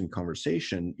person-to-person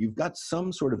conversation, you've got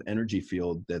some sort of energy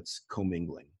field that's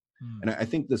commingling. And I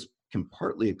think this can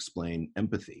partly explain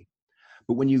empathy.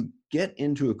 But when you get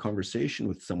into a conversation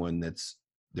with someone there's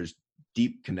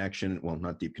deep connection, well,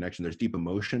 not deep connection, there's deep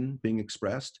emotion being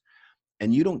expressed,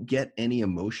 and you don't get any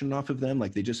emotion off of them,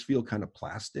 like they just feel kind of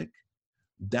plastic,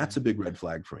 that's a big red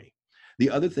flag for me. The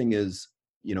other thing is,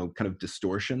 kind of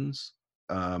distortions,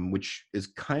 which is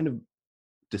kind of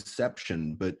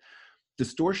deception, but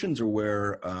distortions are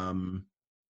where,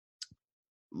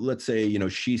 let's say,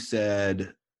 she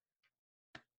said,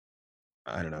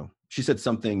 I don't know, she said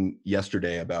something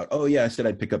yesterday about, oh yeah, I said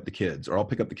I'd pick up the kids, or I'll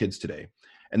pick up the kids today.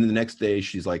 And then the next day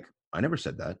she's like, I never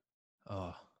said that.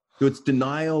 Oh. So it's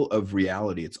denial of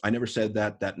reality. It's, I never said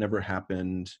that. That never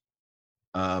happened.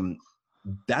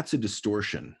 That's a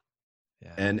distortion.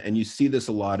 Yeah. And you see this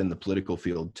a lot in the political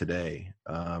field today.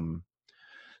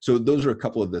 So those are a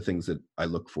couple of the things that I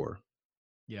look for.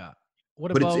 Yeah.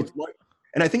 What But about? it's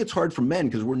and I think it's hard for men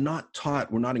because we're not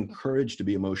taught, we're not encouraged to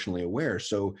be emotionally aware.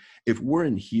 So if we're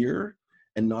in here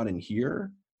and not in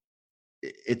here,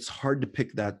 it's hard to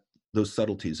pick those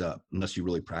subtleties up unless you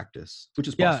really practice, which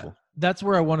is possible. That's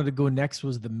where I wanted to go next,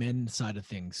 was the men side of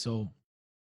things. So,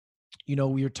 you know,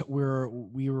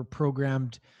 we were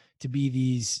programmed to be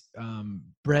these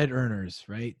bread earners,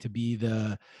 right? To be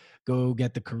go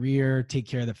get the career, take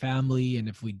care of the family. And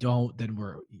if we don't, then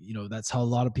that's how a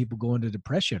lot of people go into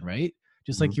depression, right?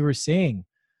 Just like you were saying.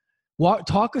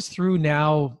 Talk us through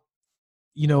now,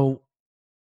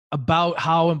 about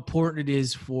how important it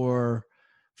is for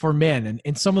men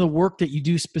and some of the work that you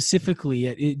do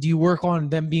specifically. Do you work on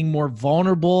them being more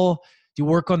vulnerable? Do you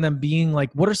work on them being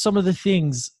like, what are some of the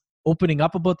things opening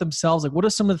up about themselves? Like, what are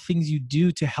some of the things you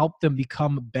do to help them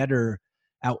become better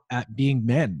at being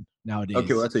men nowadays?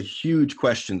 Okay, well, that's a huge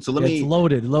question. So it's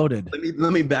loaded.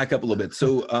 Let me back up a little bit.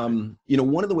 So,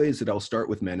 one of the ways that I'll start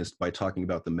with men is by talking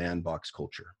about the man box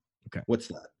culture. Okay. What's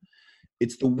that?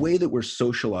 It's the way that we're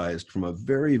socialized from a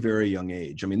very, very young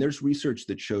age. I mean, there's research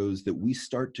that shows that we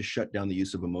start to shut down the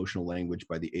use of emotional language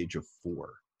by the age of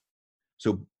 4.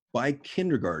 So by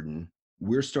kindergarten,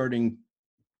 we're starting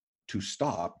to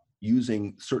stop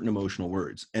using certain emotional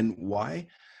words. And why?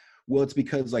 Well, it's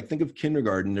because, like, think of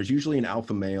kindergarten. There's usually an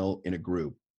alpha male in a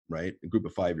group, right? A group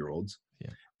of 5-year-olds. Yeah.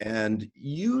 And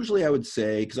usually I would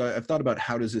say, because I've thought about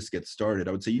how does this get started,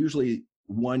 I would say usually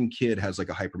one kid has like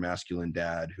a hypermasculine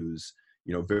dad who's,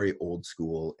 very old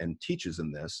school and teaches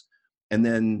them this. And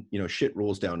then, shit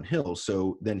rolls downhill.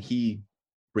 So then he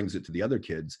brings it to the other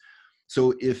kids.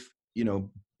 So if,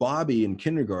 Bobby in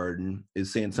kindergarten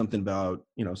is saying something about,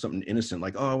 something innocent,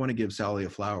 like, oh, I want to give Sally a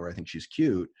flower, I think she's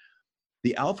cute.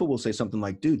 The alpha will say something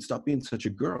like, dude, stop being such a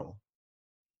girl.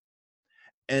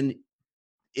 And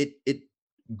it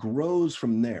grows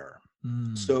from there.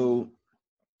 So,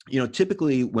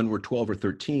 typically when we're 12 or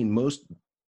 13, most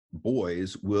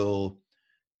boys will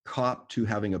cop to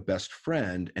having a best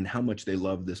friend and how much they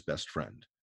love this best friend.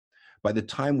 By the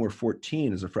time we're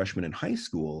 14 as a freshman in high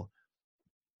school,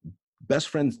 best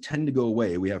friends tend to go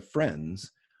away. We have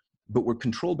friends, but we're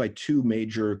controlled by 2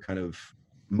 major kind of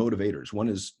motivators. One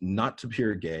is not to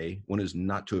appear gay. One is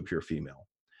not to appear female.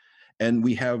 And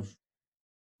we have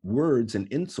words and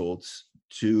insults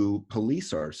to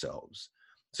police ourselves.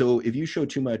 So if you show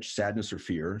too much sadness or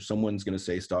fear, someone's going to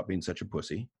say, stop being such a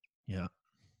pussy. Yeah.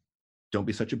 Don't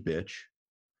be such a bitch.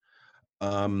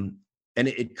 And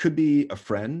it could be a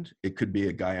friend. It could be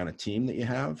a guy on a team that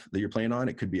you're playing on.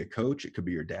 It could be a coach. It could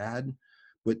be your dad.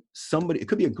 But it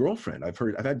could be a girlfriend. I've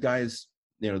had guys,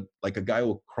 like a guy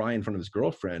will cry in front of his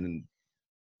girlfriend and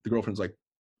the girlfriend's like,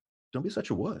 don't be such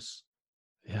a wuss.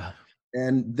 Yeah.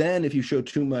 And then if you show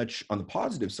too much on the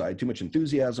positive side, too much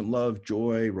enthusiasm, love,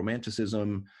 joy,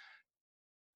 romanticism,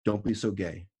 don't be so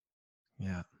gay.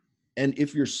 Yeah. And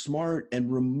if you're smart and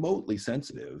remotely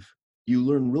sensitive, you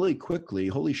learn really quickly,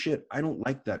 holy shit, I don't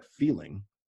like that feeling.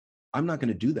 I'm not going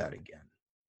to do that again.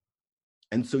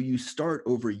 And so you start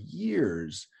over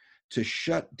years to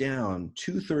shut down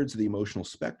 2/3 of the emotional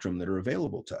spectrum that are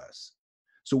available to us.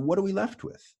 So what are we left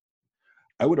with?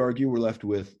 I would argue we're left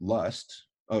with lust.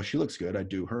 Oh, she looks good, I'd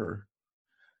do her.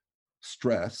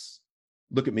 Stress.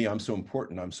 Look at me, I'm so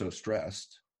important, I'm so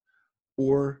stressed.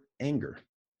 Or anger.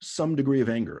 Some degree of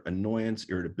anger, annoyance,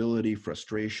 irritability,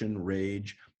 frustration,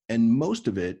 rage, and most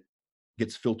of it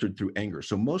gets filtered through anger.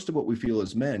 So most of what we feel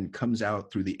as men comes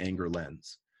out through the anger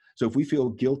lens. So if we feel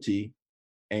guilty,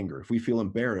 anger. If we feel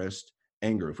embarrassed,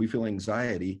 anger. If we feel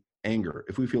anxiety, anger.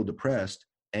 If we feel depressed,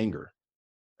 anger.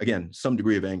 Again, some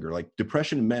degree of anger. Like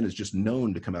depression in men is just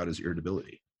known to come out as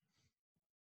irritability.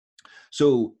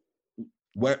 So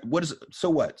why does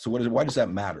that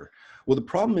matter? Well, the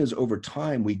problem is over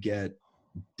time we get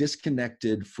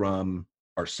disconnected from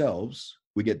ourselves,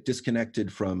 we get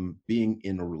disconnected from being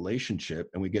in a relationship,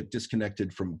 and we get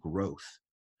disconnected from growth.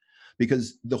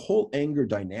 Because the whole anger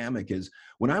dynamic is,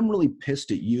 when I'm really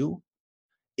pissed at you,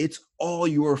 it's all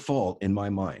your fault in my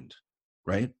mind,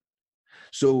 right?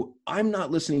 So I'm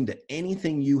not listening to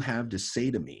anything you have to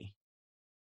say to me.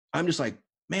 I'm just like,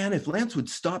 man, if Lance would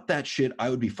stop that shit, I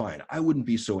would be fine. I wouldn't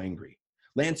be so angry.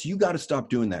 Lance, you got to stop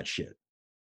doing that shit.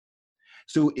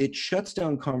 So it shuts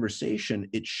down conversation,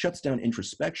 it shuts down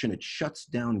introspection, it shuts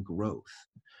down growth.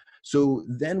 So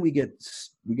then we get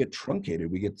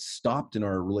truncated, we get stopped in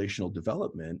our relational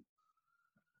development.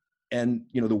 And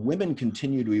the women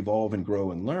continue to evolve and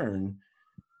grow and learn,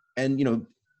 And, you know,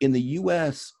 in the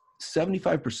US,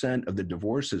 75% of the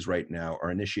divorces right now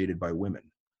are initiated by women.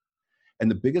 And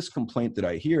the biggest complaint that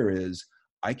I hear is,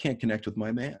 I can't connect with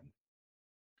my man.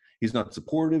 He's not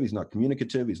supportive, he's not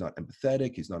communicative, he's not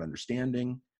empathetic, he's not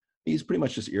understanding. He's pretty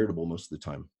much just irritable most of the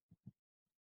time.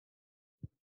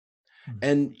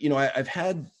 And, you know, I've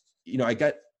had, you know, I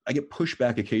get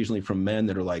pushback occasionally from men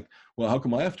that are like, well, how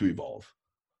come I have to evolve?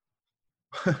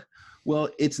 Well,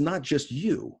 it's not just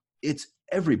you, it's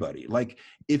everybody. Like,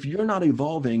 if you're not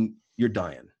evolving, you're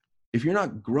dying. If you're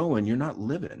not growing, you're not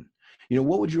living. You know,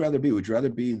 what would you rather be? Would you rather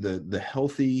be the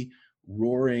healthy,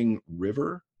 roaring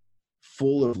river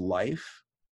full of life?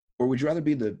 Or would you rather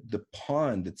be the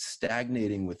pond that's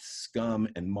stagnating with scum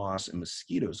and moss and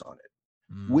mosquitoes on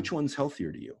it? Which one's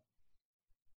healthier to you?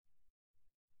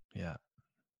 Yeah.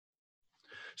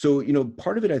 So, you know,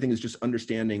 part of it, I think, is just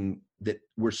understanding that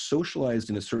we're socialized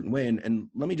in a certain way. And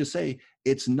let me just say,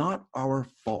 it's not our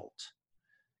fault.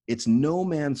 It's no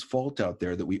man's fault out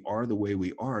there that we are the way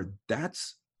we are.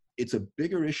 It's a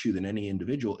bigger issue than any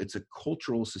individual. It's a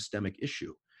cultural systemic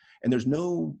issue. And there's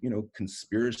no, you know,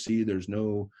 conspiracy. There's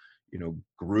no, you know,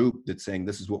 group that's saying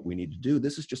this is what we need to do.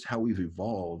 This is just how we've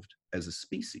evolved as a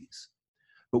species.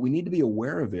 But we need to be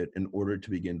aware of it in order to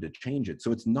begin to change it.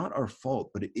 So it's not our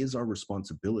fault, but it is our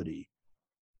responsibility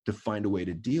to find a way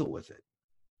to deal with it.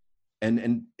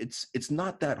 And it's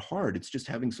not that hard. It's just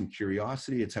having some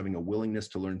curiosity. It's having a willingness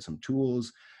to learn some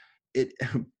tools. I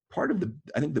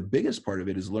think the biggest part of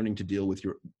it is learning to deal with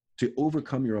to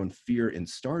overcome your own fear in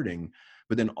starting,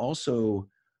 but then also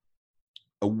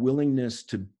a willingness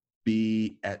to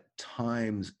be at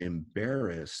times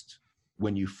embarrassed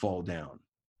when you fall down,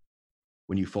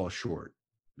 when you fall short,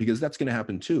 because that's going to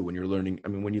happen too when you're learning. I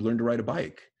mean, when you learn to ride a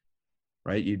bike,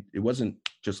 right? It wasn't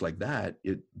just like that.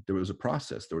 There was a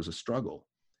process, there was a struggle.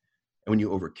 And when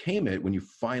you overcame it, when you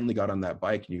finally got on that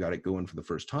bike and you got it going for the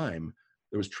first time,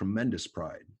 there was tremendous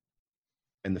pride.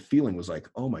 And the feeling was like,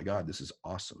 oh my God, this is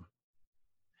awesome.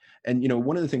 And, you know,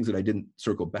 one of the things that I didn't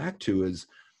circle back to is,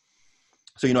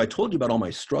 so, you know, I told you about all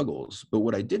my struggles, but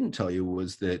what I didn't tell you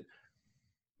was that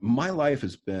my life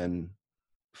has been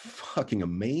fucking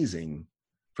amazing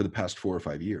for the past 4 or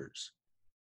 5 years.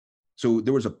 So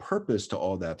there was a purpose to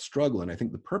all that struggle. And I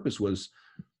think the purpose was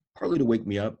partly to wake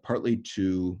me up, partly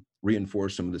to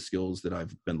reinforce some of the skills that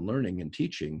I've been learning and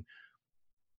teaching,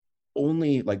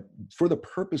 only like for the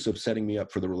purpose of setting me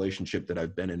up for the relationship that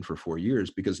I've been in for 4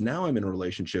 years, because now I'm in a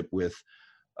relationship with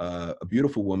a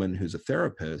beautiful woman who's a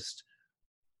therapist.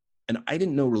 And I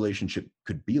didn't know relationship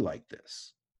could be like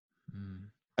this.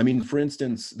 I mean, for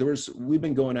instance, we've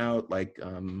been going out like,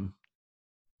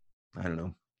 I don't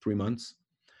know, 3 months.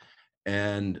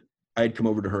 And I'd come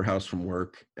over to her house from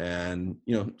work, and,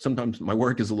 you know, sometimes my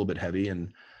work is a little bit heavy.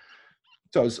 And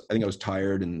so I think I was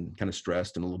tired and kind of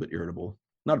stressed and a little bit irritable.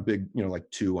 Not a big, you know, like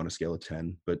 2 on a scale of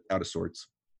 10, but out of sorts.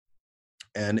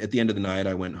 And at the end of the night,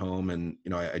 I went home and, you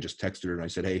know, I just texted her and I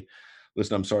said, hey,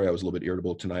 listen, I'm sorry I was a little bit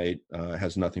irritable tonight. It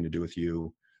has nothing to do with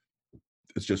you.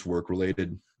 It's just work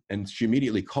related. And she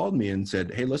immediately called me and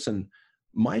said, hey, listen,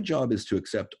 my job is to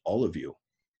accept all of you,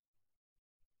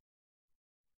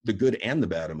 the good and the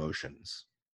bad emotions.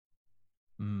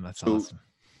 That's awesome.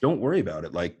 Don't worry about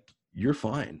it. Like, you're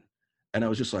fine. And I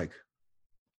was just like,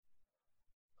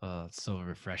 oh, it's so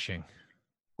refreshing.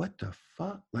 What the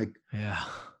fuck? Like, yeah,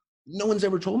 no one's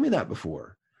ever told me that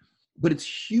before, but it's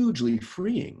hugely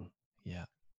freeing. Yeah.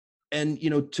 And, you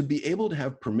know, to be able to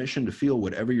have permission to feel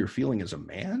whatever you're feeling as a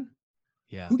man.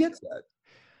 Yeah. Who gets that?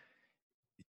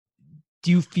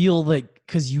 Do you feel like,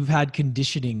 because you've had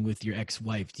conditioning with your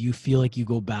ex-wife, do you feel like you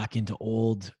go back into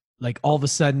old, like all of a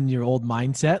sudden your old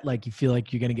mindset, like you feel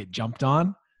like you're going to get jumped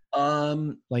on?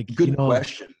 Like, good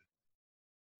question.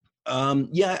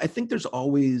 Yeah, I think there's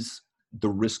always the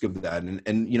risk of that.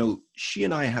 And, you know, she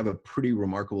and I have a pretty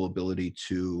remarkable ability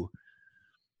to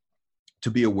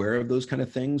be aware of those kind of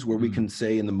things, where we can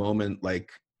say in the moment, like,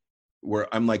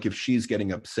 where I'm like, if she's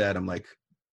getting upset, I'm like,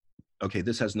 okay,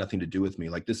 this has nothing to do with me.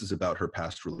 Like, this is about her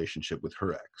past relationship with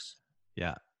her ex.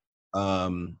 Yeah.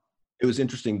 It was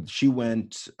interesting. She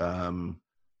went on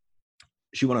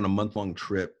a month-long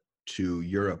trip to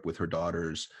Europe with her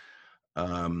daughters.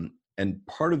 And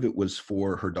part of it was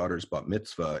for her daughter's bat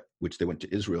mitzvah, which they went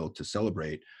to Israel to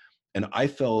celebrate. And I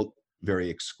felt very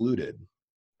excluded,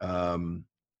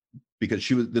 because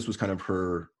this was kind of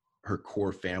her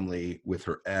core family with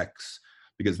her ex,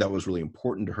 because that was really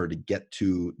important to her to get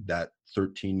to that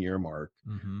 13-year mark,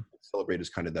 celebrate as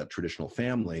kind of that traditional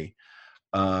family.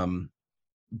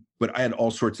 But I had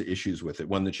all sorts of issues with it.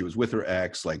 One, that she was with her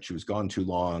ex, like she was gone too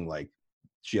long, like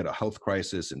she had a health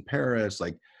crisis in Paris,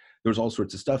 like there was all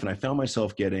sorts of stuff. And I found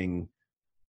myself getting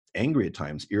angry at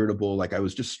times, irritable. Like I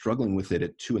was just struggling with it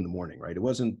at 2 a.m, right? It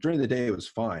wasn't during the day, it was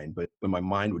fine. But when my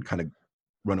mind would kind of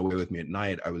run away with me at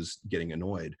night, I was getting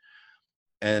annoyed.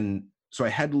 And so I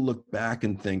had to look back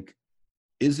and think,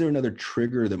 is there another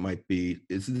trigger that might be,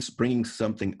 is this bringing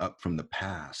something up from the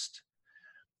past?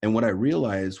 And what I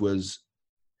realized was,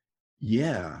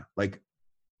 yeah, like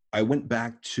I went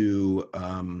back to,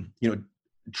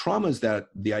 trauma is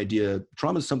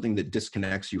something that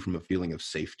disconnects you from a feeling of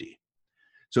safety.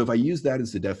 So if I use that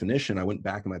as the definition, I went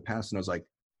back in my past and I was like,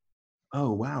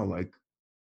 oh, wow. Like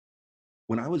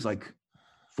when I was like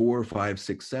 4, 5,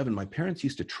 6, 7, my parents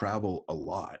used to travel a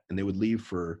lot and they would leave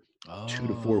for 2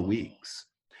 to 4 weeks.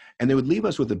 And they would leave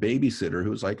us with a babysitter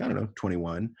who was like, I don't know,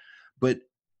 21. But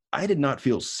I did not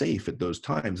feel safe at those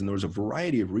times. And there was a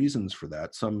variety of reasons for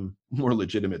that, some more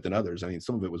legitimate than others. I mean,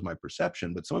 some of it was my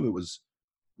perception, but some of it was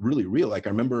really real. Like I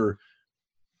remember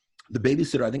the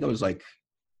babysitter, I think I was like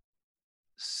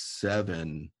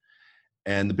 7,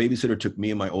 and the babysitter took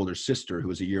me and my older sister, who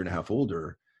was a year and a half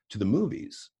older, to the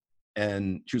movies.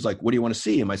 And she was like, what do you want to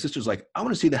see? And my sister's like, I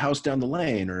want to see The House Down the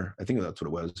Lane, or I think that's what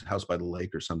it was, House by the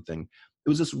Lake or something. It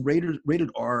was this rated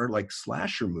R like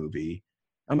slasher movie.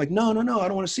 I'm like, no, I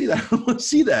don't want to see that. I don't want to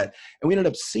see that. And we ended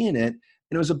up seeing it. And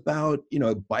it was about,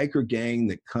 a biker gang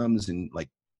that comes and like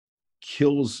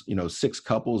kills, 6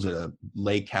 couples at a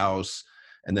lake house,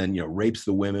 and then, rapes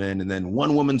the women. And then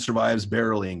one woman survives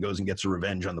barely and goes and gets a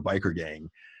revenge on the biker gang.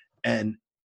 And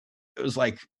it was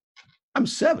like, I'm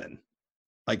 7.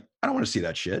 Like, I don't want to see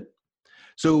that shit.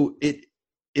 So it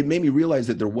made me realize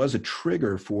that there was a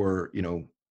trigger for,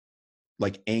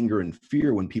 like anger and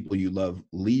fear when people you love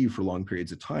leave for long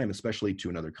periods of time, especially to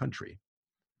another country.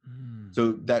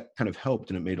 So that kind of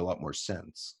helped, and it made a lot more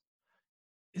sense.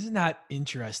 Isn't that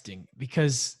interesting?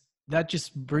 Because that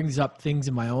just brings up things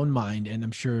in my own mind, and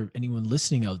I'm sure anyone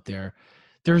listening out there,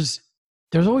 there's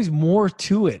always more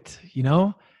to it,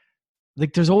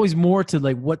 like there's always more to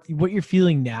like what you're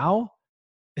feeling now,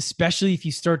 especially if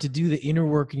you start to do the inner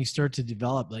work and you start to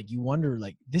develop, like you wonder,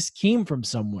 like this came from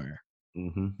somewhere.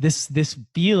 Mm-hmm. This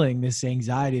feeling, this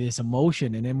anxiety, this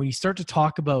emotion. And then when you start to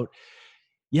talk about,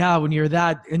 when you're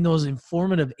that in those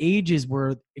informative ages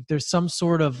where if there's some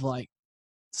sort of like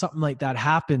something like that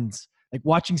happens, like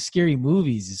watching scary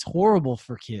movies is horrible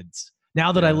for kids.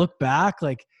 Now that I look back,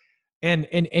 like, and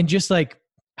just like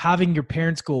having your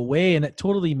parents go away, and it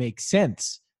totally makes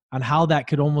sense on how that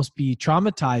could almost be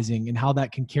traumatizing and how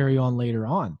that can carry on later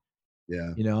on.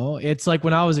 Yeah. It's like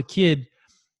when I was a kid,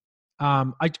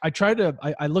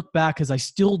 I look back because I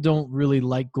still don't really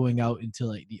like going out into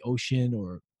like the ocean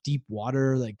or deep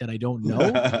water like that I don't know.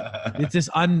 It's this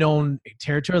unknown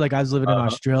territory. Like I was living in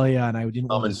Australia and I didn't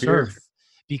want to surf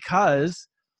because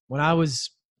when I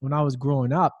was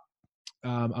growing up,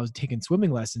 I was taking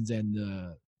swimming lessons, and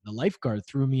the lifeguard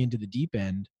threw me into the deep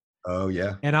end. Oh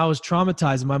yeah. And I was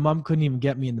traumatized. My mom couldn't even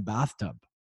get me in the bathtub.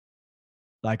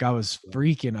 Like I was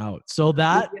freaking out. So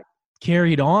that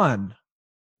carried on.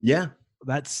 Yeah.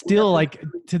 That's still like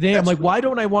today. I'm like, why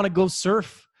don't I want to go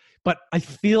surf? But I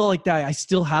feel like that I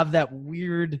still have that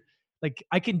weird, like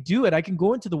I can do it. I can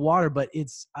go into the water, but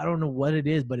I don't know what it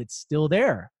is, but it's still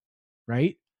there.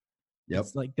 Right. Yep.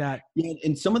 It's like that. Yeah.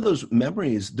 And some of those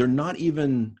memories, they're not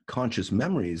even conscious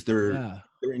memories. They're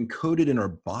encoded in our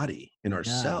body, in our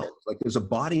cells. Like there's a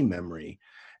body memory.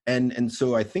 And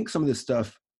so I think some of this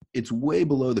stuff, it's way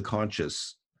below the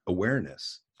conscious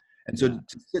awareness. And so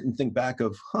to sit and think back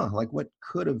of, like what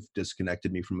could have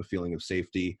disconnected me from a feeling of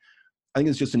safety? I think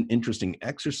it's just an interesting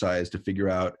exercise to figure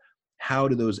out how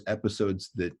do those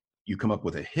episodes that you come up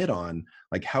with a hit on,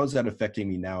 like how is that affecting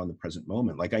me now in the present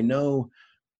moment? Like I know,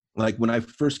 like when I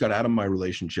first got out of my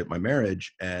relationship, my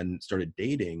marriage, and started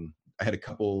dating, I had a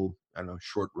couple,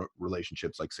 short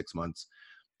relationships, like 6 months.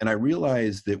 And I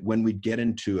realized that when we'd get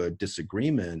into a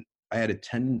disagreement, I had a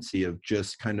tendency of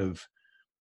just kind of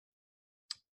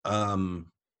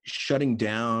shutting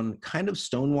down, kind of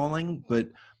stonewalling. But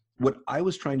what I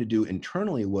was trying to do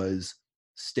internally was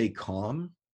stay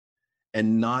calm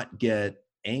and not get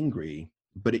angry,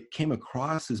 but it came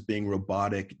across as being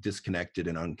robotic, disconnected,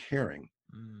 and uncaring.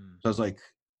 So I was like,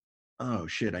 oh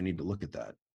shit, I need to look at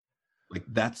that. Like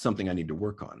that's something I need to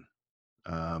work on.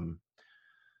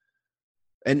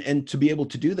 And to be able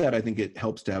to do that, I think it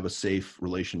helps to have a safe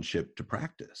relationship to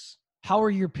practice. How are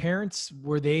your parents?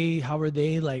 How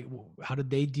did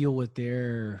they deal with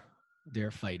their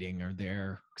fighting or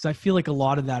because I feel like a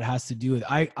lot of that has to do with,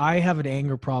 I have an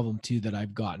anger problem too that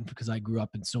I've gotten because I grew up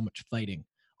in so much fighting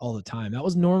all the time. That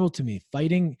was normal to me.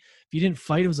 Fighting, if you didn't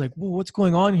fight, it was like, whoa, what's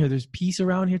going on here? There's peace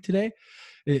around here today.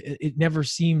 It never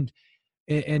seemed,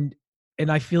 and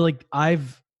I feel like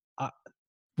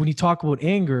when you talk about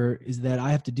anger, is that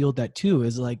I have to deal with that too,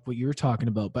 is like what you're talking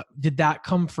about. But did that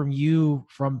come from you,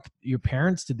 from your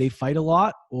parents? Did they fight a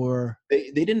lot, or?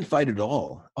 They didn't fight at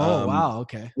all. Oh, wow.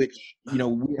 Okay. Which,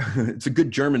 it's a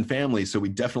good German family, so we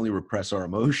definitely repress our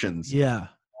emotions. Yeah.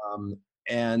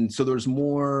 And so there's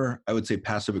more, I would say,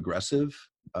 passive aggressive,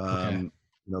 Okay.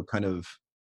 kind of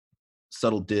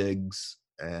subtle digs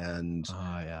and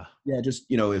just,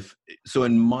 so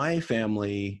in my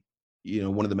family,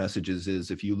 one of the messages is,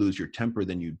 if you lose your temper,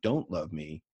 then you don't love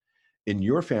me. In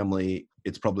your family,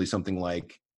 it's probably something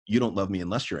like, you don't love me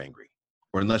unless you're angry,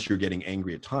 or unless you're getting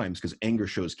angry at times, because anger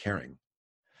shows caring.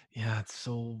 Yeah, it's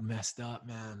so messed up,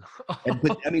 man.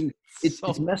 But I mean,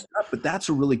 it's messed up, but that's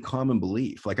a really common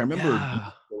belief. Like, I remember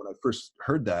when I first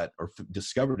heard that or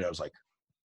discovered it, I was like,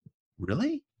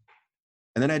 really?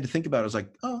 And then I had to think about it. I was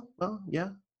like, oh, well, yeah,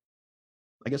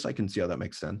 I guess I can see how that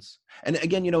makes sense. And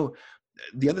again,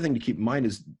 the other thing to keep in mind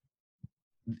is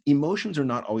emotions are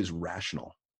not always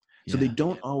rational. So they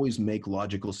don't always make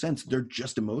logical sense. They're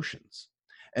just emotions.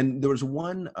 And there was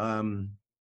one,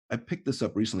 I picked this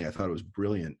up recently. I thought it was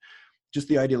brilliant. Just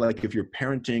the idea, like, if you're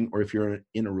parenting, or if you're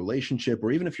in a relationship,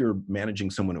 or even if you're managing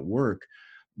someone at work,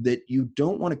 that you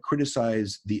don't want to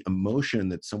criticize the emotion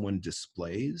that someone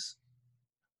displays,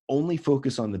 only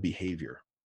focus on the behavior.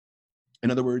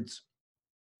 In other words,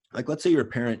 like, let's say you're a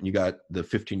parent and you got the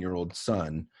 15-year-old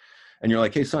son, and you're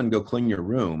like, hey, son, go clean your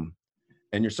room.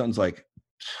 And your son's like,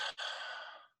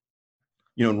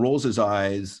 and rolls his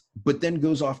eyes, but then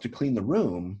goes off to clean the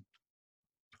room.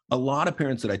 A lot of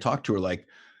parents that I talk to are like,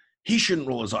 he shouldn't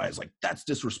roll his eyes. Like, that's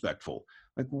disrespectful.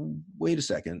 Like, wait a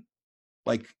second.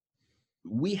 Like,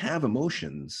 we have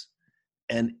emotions,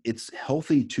 and it's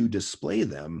healthy to display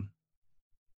them.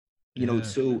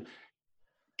 So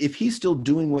if he's still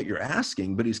doing what you're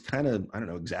asking, but he's kind of, I don't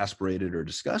know, exasperated or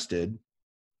disgusted,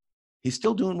 he's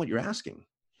still doing what you're asking.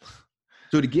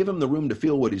 So to give him the room to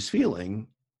feel what he's feeling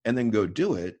and then go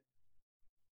do it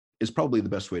is probably the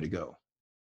best way to go.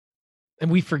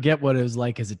 And we forget what it was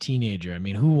like as a teenager. I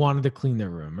mean, who wanted to clean their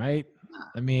room, right?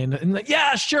 I mean, and like,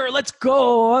 yeah, sure, let's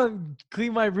go. I'll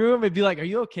clean my room. It'd be like, are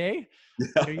you okay?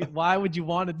 Why would you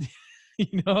want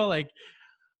to, like,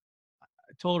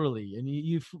 totally. And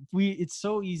it's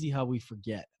so easy how we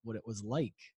forget what it was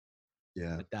like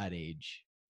at that age,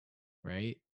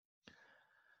 right?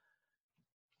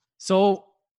 So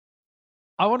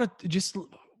I want to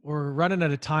we're running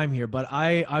out of time here, but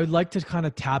I would like to kind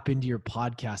of tap into your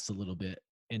podcast a little bit,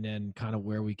 and then kind of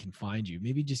where we can find you.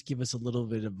 Maybe just give us a little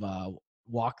bit of a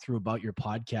walkthrough about your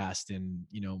podcast, and,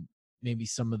 maybe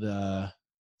some of the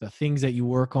things that you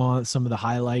work on, some of the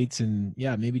highlights, and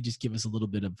maybe just give us a little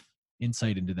bit of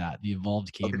insight into that, the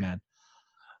Evolved Caveman.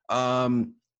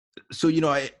 So,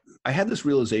 I had this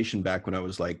realization back when I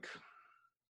was like,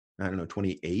 I don't know,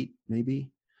 28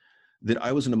 maybe, that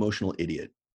I was an emotional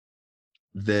idiot.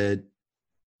 That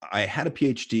I had a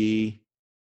PhD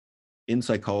in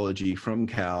psychology from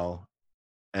Cal,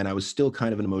 and I was still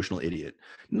kind of an emotional idiot.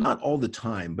 Not all the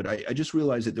time, but I just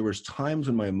realized that there was times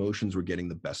when my emotions were getting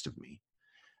the best of me.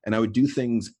 And I would do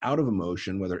things out of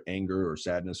emotion, whether anger or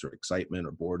sadness or excitement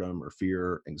or boredom or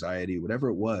fear, anxiety, whatever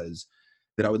it was,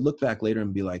 that I would look back later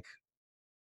and be like,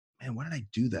 man, why did I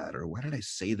do that? Or why did I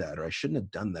say that? Or I shouldn't have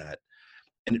done that.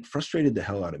 And it frustrated the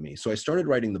hell out of me. So I started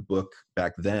writing the book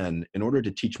back then in order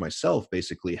to teach myself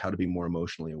basically how to be more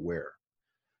emotionally aware.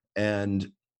 And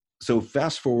so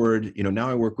fast forward, now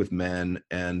I work with men,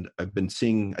 and I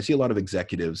see a lot of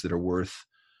executives that are worth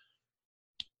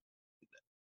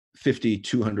 $50,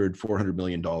 $200, $400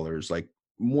 million, like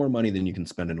more money than you can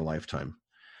spend in a lifetime.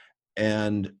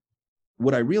 And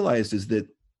what I realized is that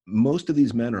most of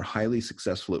these men are highly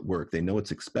successful at work. They know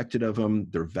what's expected of them.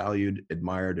 They're valued,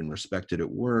 admired, and respected at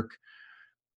work.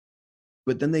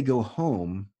 But then they go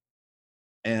home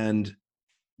and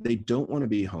they don't want to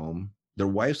be home. Their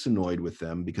wife's annoyed with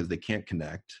them because they can't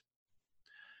connect.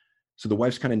 So the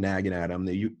wife's kind of nagging at them.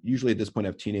 They usually at this point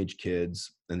have teenage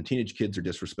kids, and the teenage kids are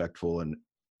disrespectful and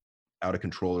out of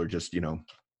control, or just,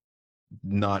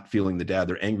 not feeling the dad.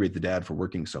 They're angry at the dad for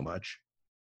working so much.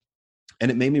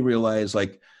 And it made me realize,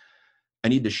 like, I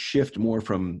need to shift more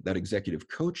from that executive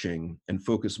coaching and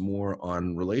focus more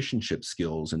on relationship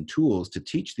skills and tools to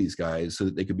teach these guys so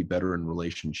that they could be better in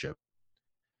relationship.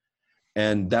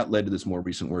 And that led to this more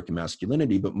recent work in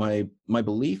masculinity. But my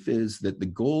belief is that the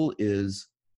goal is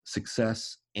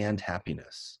success and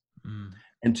happiness. Mm.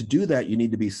 And to do that, you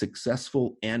need to be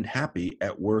successful and happy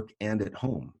at work and at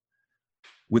home.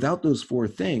 Without those four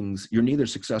things, you're neither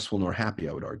successful nor happy,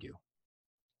 I would argue.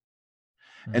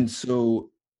 Mm. And so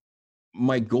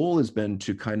my goal has been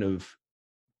to kind of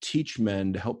teach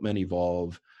men, to help men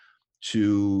evolve,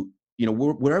 to,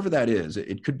 wherever that is,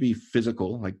 it could be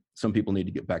physical, like some people need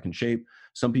to get back in shape.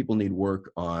 Some people need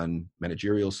work on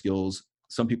managerial skills.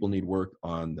 Some people need work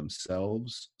on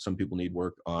themselves. Some people need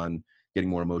work on getting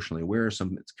more emotionally aware.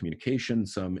 Some it's communication,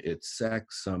 some it's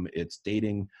sex, some it's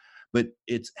dating. But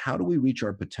it's how do we reach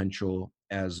our potential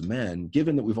as men,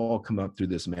 given that we've all come up through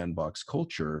this man box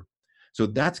culture. So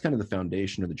that's kind of the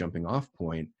foundation or the jumping off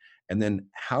point. And then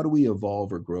how do we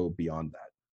evolve or grow beyond that?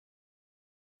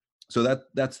 So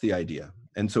that's the idea.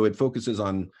 And so it focuses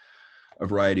on a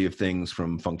variety of things,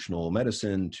 from functional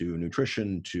medicine to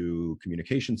nutrition to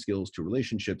communication skills to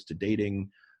relationships to dating.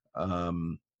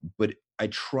 But I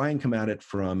try and come at it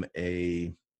from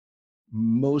a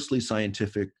mostly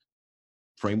scientific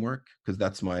framework, because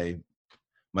that's my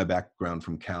background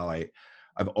from Cal.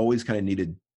 I've always kind of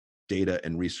needed data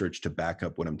and research to back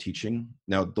up what I'm teaching.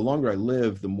 Now, the longer I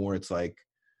live, the more it's like,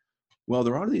 well,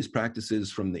 there are these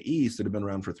practices from the East that have been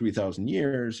around for 3,000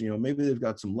 years. Maybe they've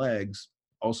got some legs.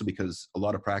 Also, because a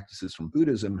lot of practices from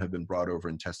Buddhism have been brought over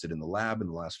and tested in the lab in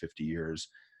the last 50 years,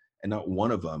 and not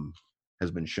one of them has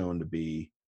been shown to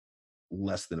be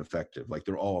less than effective. Like,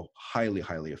 they're all highly,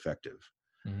 highly effective.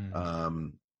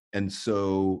 Mm. And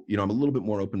so, I'm a little bit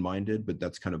more open-minded, but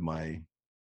that's kind of my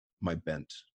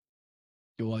bent.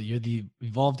 Well, you're the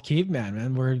evolved caveman,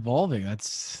 man. We're evolving.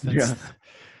 That's yeah.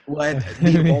 Well,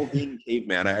 the evolving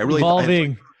caveman. I really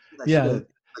evolving. Yeah, like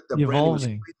the branding was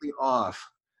completely off.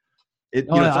 It's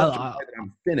not that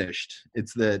I'm finished.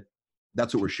 It's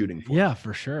that's what we're shooting for. Yeah,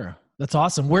 for sure. That's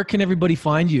awesome. Where can everybody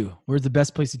find you? Where's the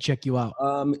best place to check you out?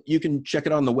 You can check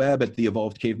it on the web at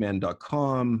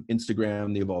theevolvedcaveman.com,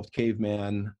 Instagram, The Evolved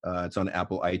Caveman. It's on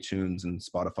Apple, iTunes, and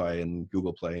Spotify, and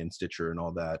Google Play, and Stitcher, and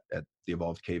all that at The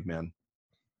Evolved Caveman.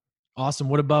 Awesome.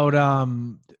 What about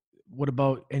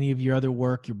any of your other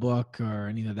work, your book, or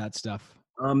any of that stuff?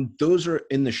 Those are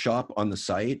in the shop on the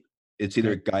site. It's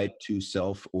either Guide to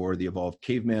Self or The Evolved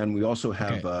Caveman. We also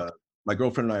have my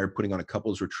girlfriend and I are putting on a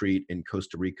couples retreat in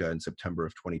Costa Rica in September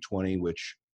of 2020,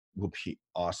 which will be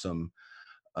awesome.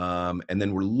 And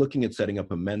then we're looking at setting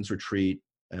up a men's retreat,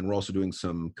 and we're also doing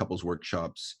some couples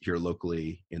workshops here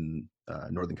locally in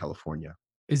Northern California.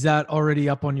 Is that already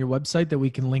up on your website that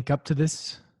we can link up to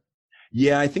this?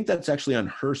 Yeah, I think that's actually on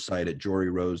her site at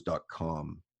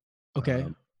joryrose.com. Okay.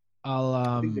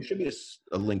 I think there should be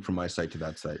a link from my site to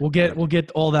that site. We'll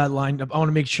get all that lined up. I want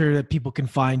to make sure that people can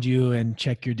find you and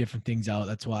check your different things out.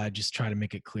 That's why I just try to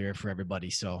make it clear for everybody.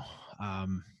 So,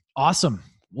 awesome.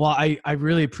 Well, I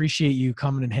really appreciate you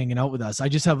coming and hanging out with us. I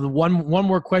just have one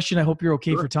more question. I hope you're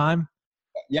okay for time.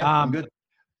 Yeah, I'm good.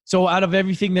 So out of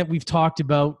everything that we've talked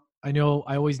about, I know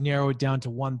I always narrow it down to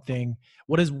one thing.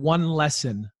 What is one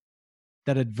lesson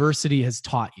that adversity has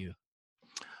taught you?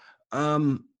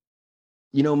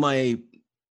 My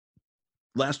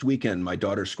last weekend, my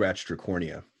daughter scratched her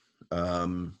cornea.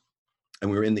 And we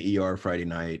were in the ER Friday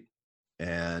night,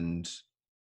 and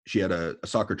she had a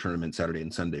soccer tournament Saturday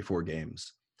and Sunday, 4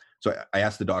 games. So I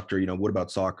asked the doctor, what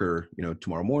about soccer,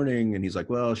 tomorrow morning? And he's like,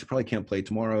 well, she probably can't play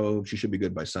tomorrow. She should be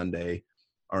good by Sunday.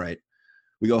 All right.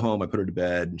 We go home. I put her to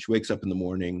bed, and she wakes up in the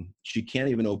morning. She can't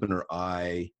even open her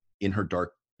eye in her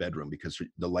dark bedroom because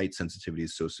the light sensitivity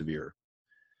is so severe.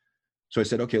 So I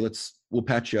said, okay, we'll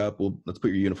patch you up. Let's put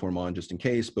your uniform on just in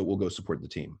case, but we'll go support the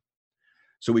team.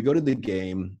 So we go to the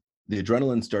game, the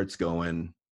adrenaline starts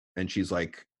going, and she's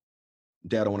like,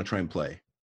 Dad, I want to try and play.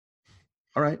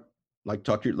 All right. Let's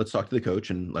talk to the coach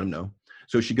and let him know.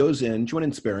 So she goes in, she went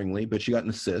in sparingly, but she got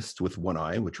an assist with one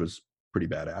eye, which was pretty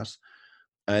badass.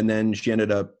 And then she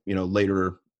ended up,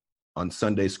 later on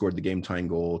Sunday, scored the game tying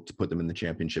goal to put them in the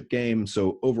championship game.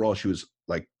 So overall, she was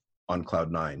like on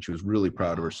cloud 9. She was really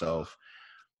proud of herself.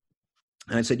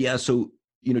 And I said, yeah, so,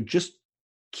 just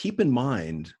keep in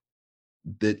mind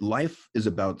that life is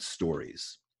about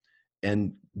stories,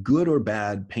 and good or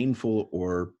bad, painful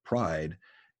or pride,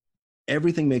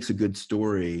 everything makes a good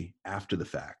story after the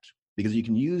fact, because you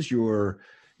can use your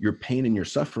pain and your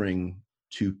suffering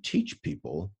to teach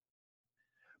people,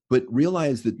 but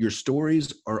realize that your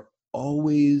stories are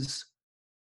always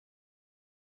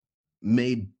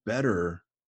made better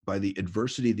by the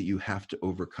adversity that you have to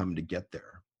overcome to get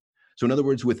there. So in other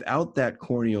words, without that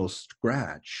corneal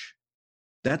scratch,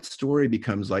 that story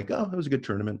becomes like, oh, it was a good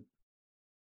tournament.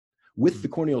 With the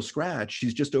corneal scratch,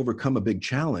 she's just overcome a big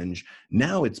challenge.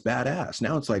 Now it's badass.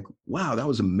 Now it's like, wow, that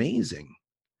was amazing.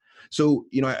 So,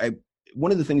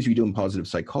 one of the things you do in positive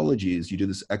psychology is you do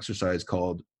this exercise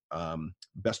called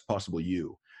Best Possible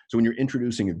You. So when you're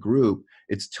introducing a group,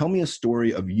 it's tell me a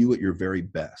story of you at your very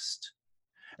best.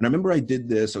 And I remember I did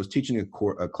this. I was teaching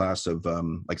a class of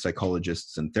like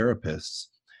psychologists and therapists.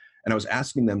 And I was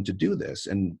asking them to do this.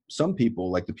 And some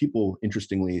people, like the people,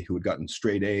 interestingly, who had gotten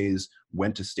straight A's,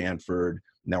 went to Stanford,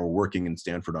 now were working in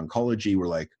Stanford oncology, were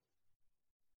like,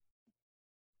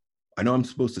 I know I'm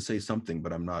supposed to say something,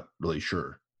 but I'm not really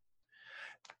sure.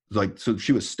 Like, so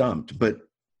she was stumped, but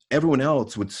everyone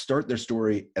else would start their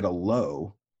story at a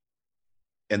low,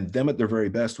 and them at their very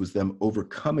best was them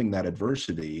overcoming that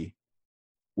adversity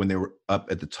when they were up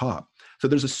at the top. So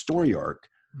there's a story arc.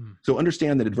 So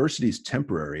understand that adversity is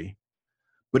temporary,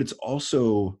 but it's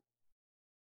also,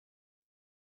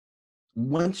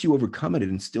 once you overcome it, it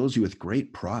instills you with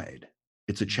great pride.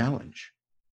 It's a challenge,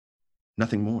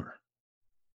 nothing more.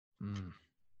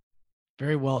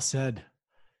 Very well said.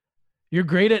 You're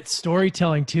great at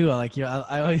storytelling too. Like,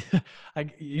 I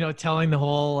telling the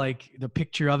whole, like the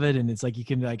picture of it. And it's like, you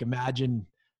can like imagine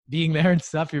being there and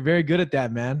stuff. You're very good at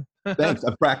that, man. Thanks.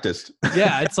 I've practiced.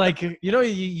 Yeah. It's like,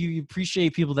 you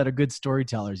appreciate people that are good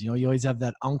storytellers. You always have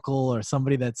that uncle or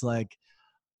somebody that's like,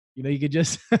 you could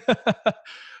just,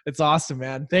 it's awesome,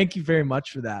 man. Thank you very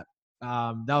much for that.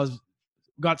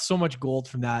 Got so much gold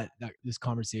from this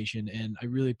conversation. And I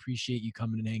really appreciate you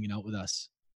coming and hanging out with us.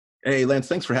 Hey, Lance,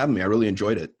 thanks for having me. I really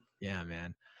enjoyed it. Yeah,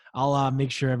 man. I'll make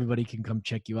sure everybody can come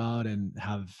check you out and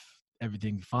have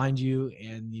everything find you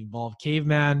and the Evolve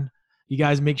Caveman. You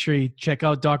guys make sure you check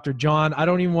out Dr. John. I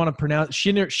don't even want to pronounce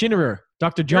Schinnerer.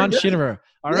 Dr. John Schinnerer.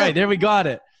 All right, there we got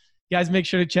it. You guys make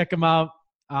sure to check him out.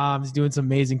 He's doing some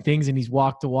amazing things, and he's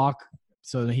walk the walk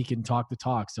so that he can talk the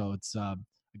talk. So it's,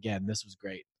 again, this was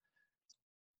great.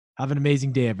 Have an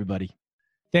amazing day, everybody.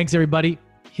 Thanks, everybody.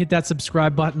 Hit that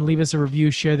subscribe button. Leave us a review.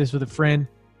 Share this with a friend.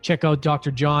 Check out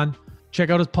Dr. John. Check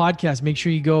out his podcast. Make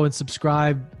sure you go and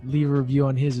subscribe. Leave a review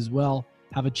on his as well.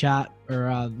 Have a chat or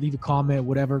leave a comment,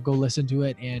 whatever. Go listen to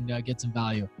it and get some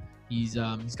value. He's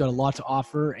got a lot to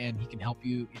offer, and he can help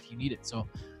you if you need it. So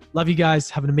love you guys.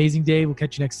 Have an amazing day. We'll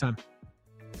catch you next time.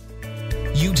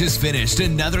 You just finished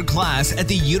another class at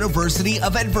the University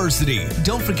of Adversity.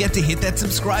 Don't forget to hit that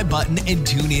subscribe button and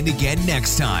tune in again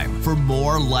next time for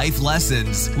more life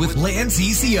lessons with Lance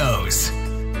ECOs.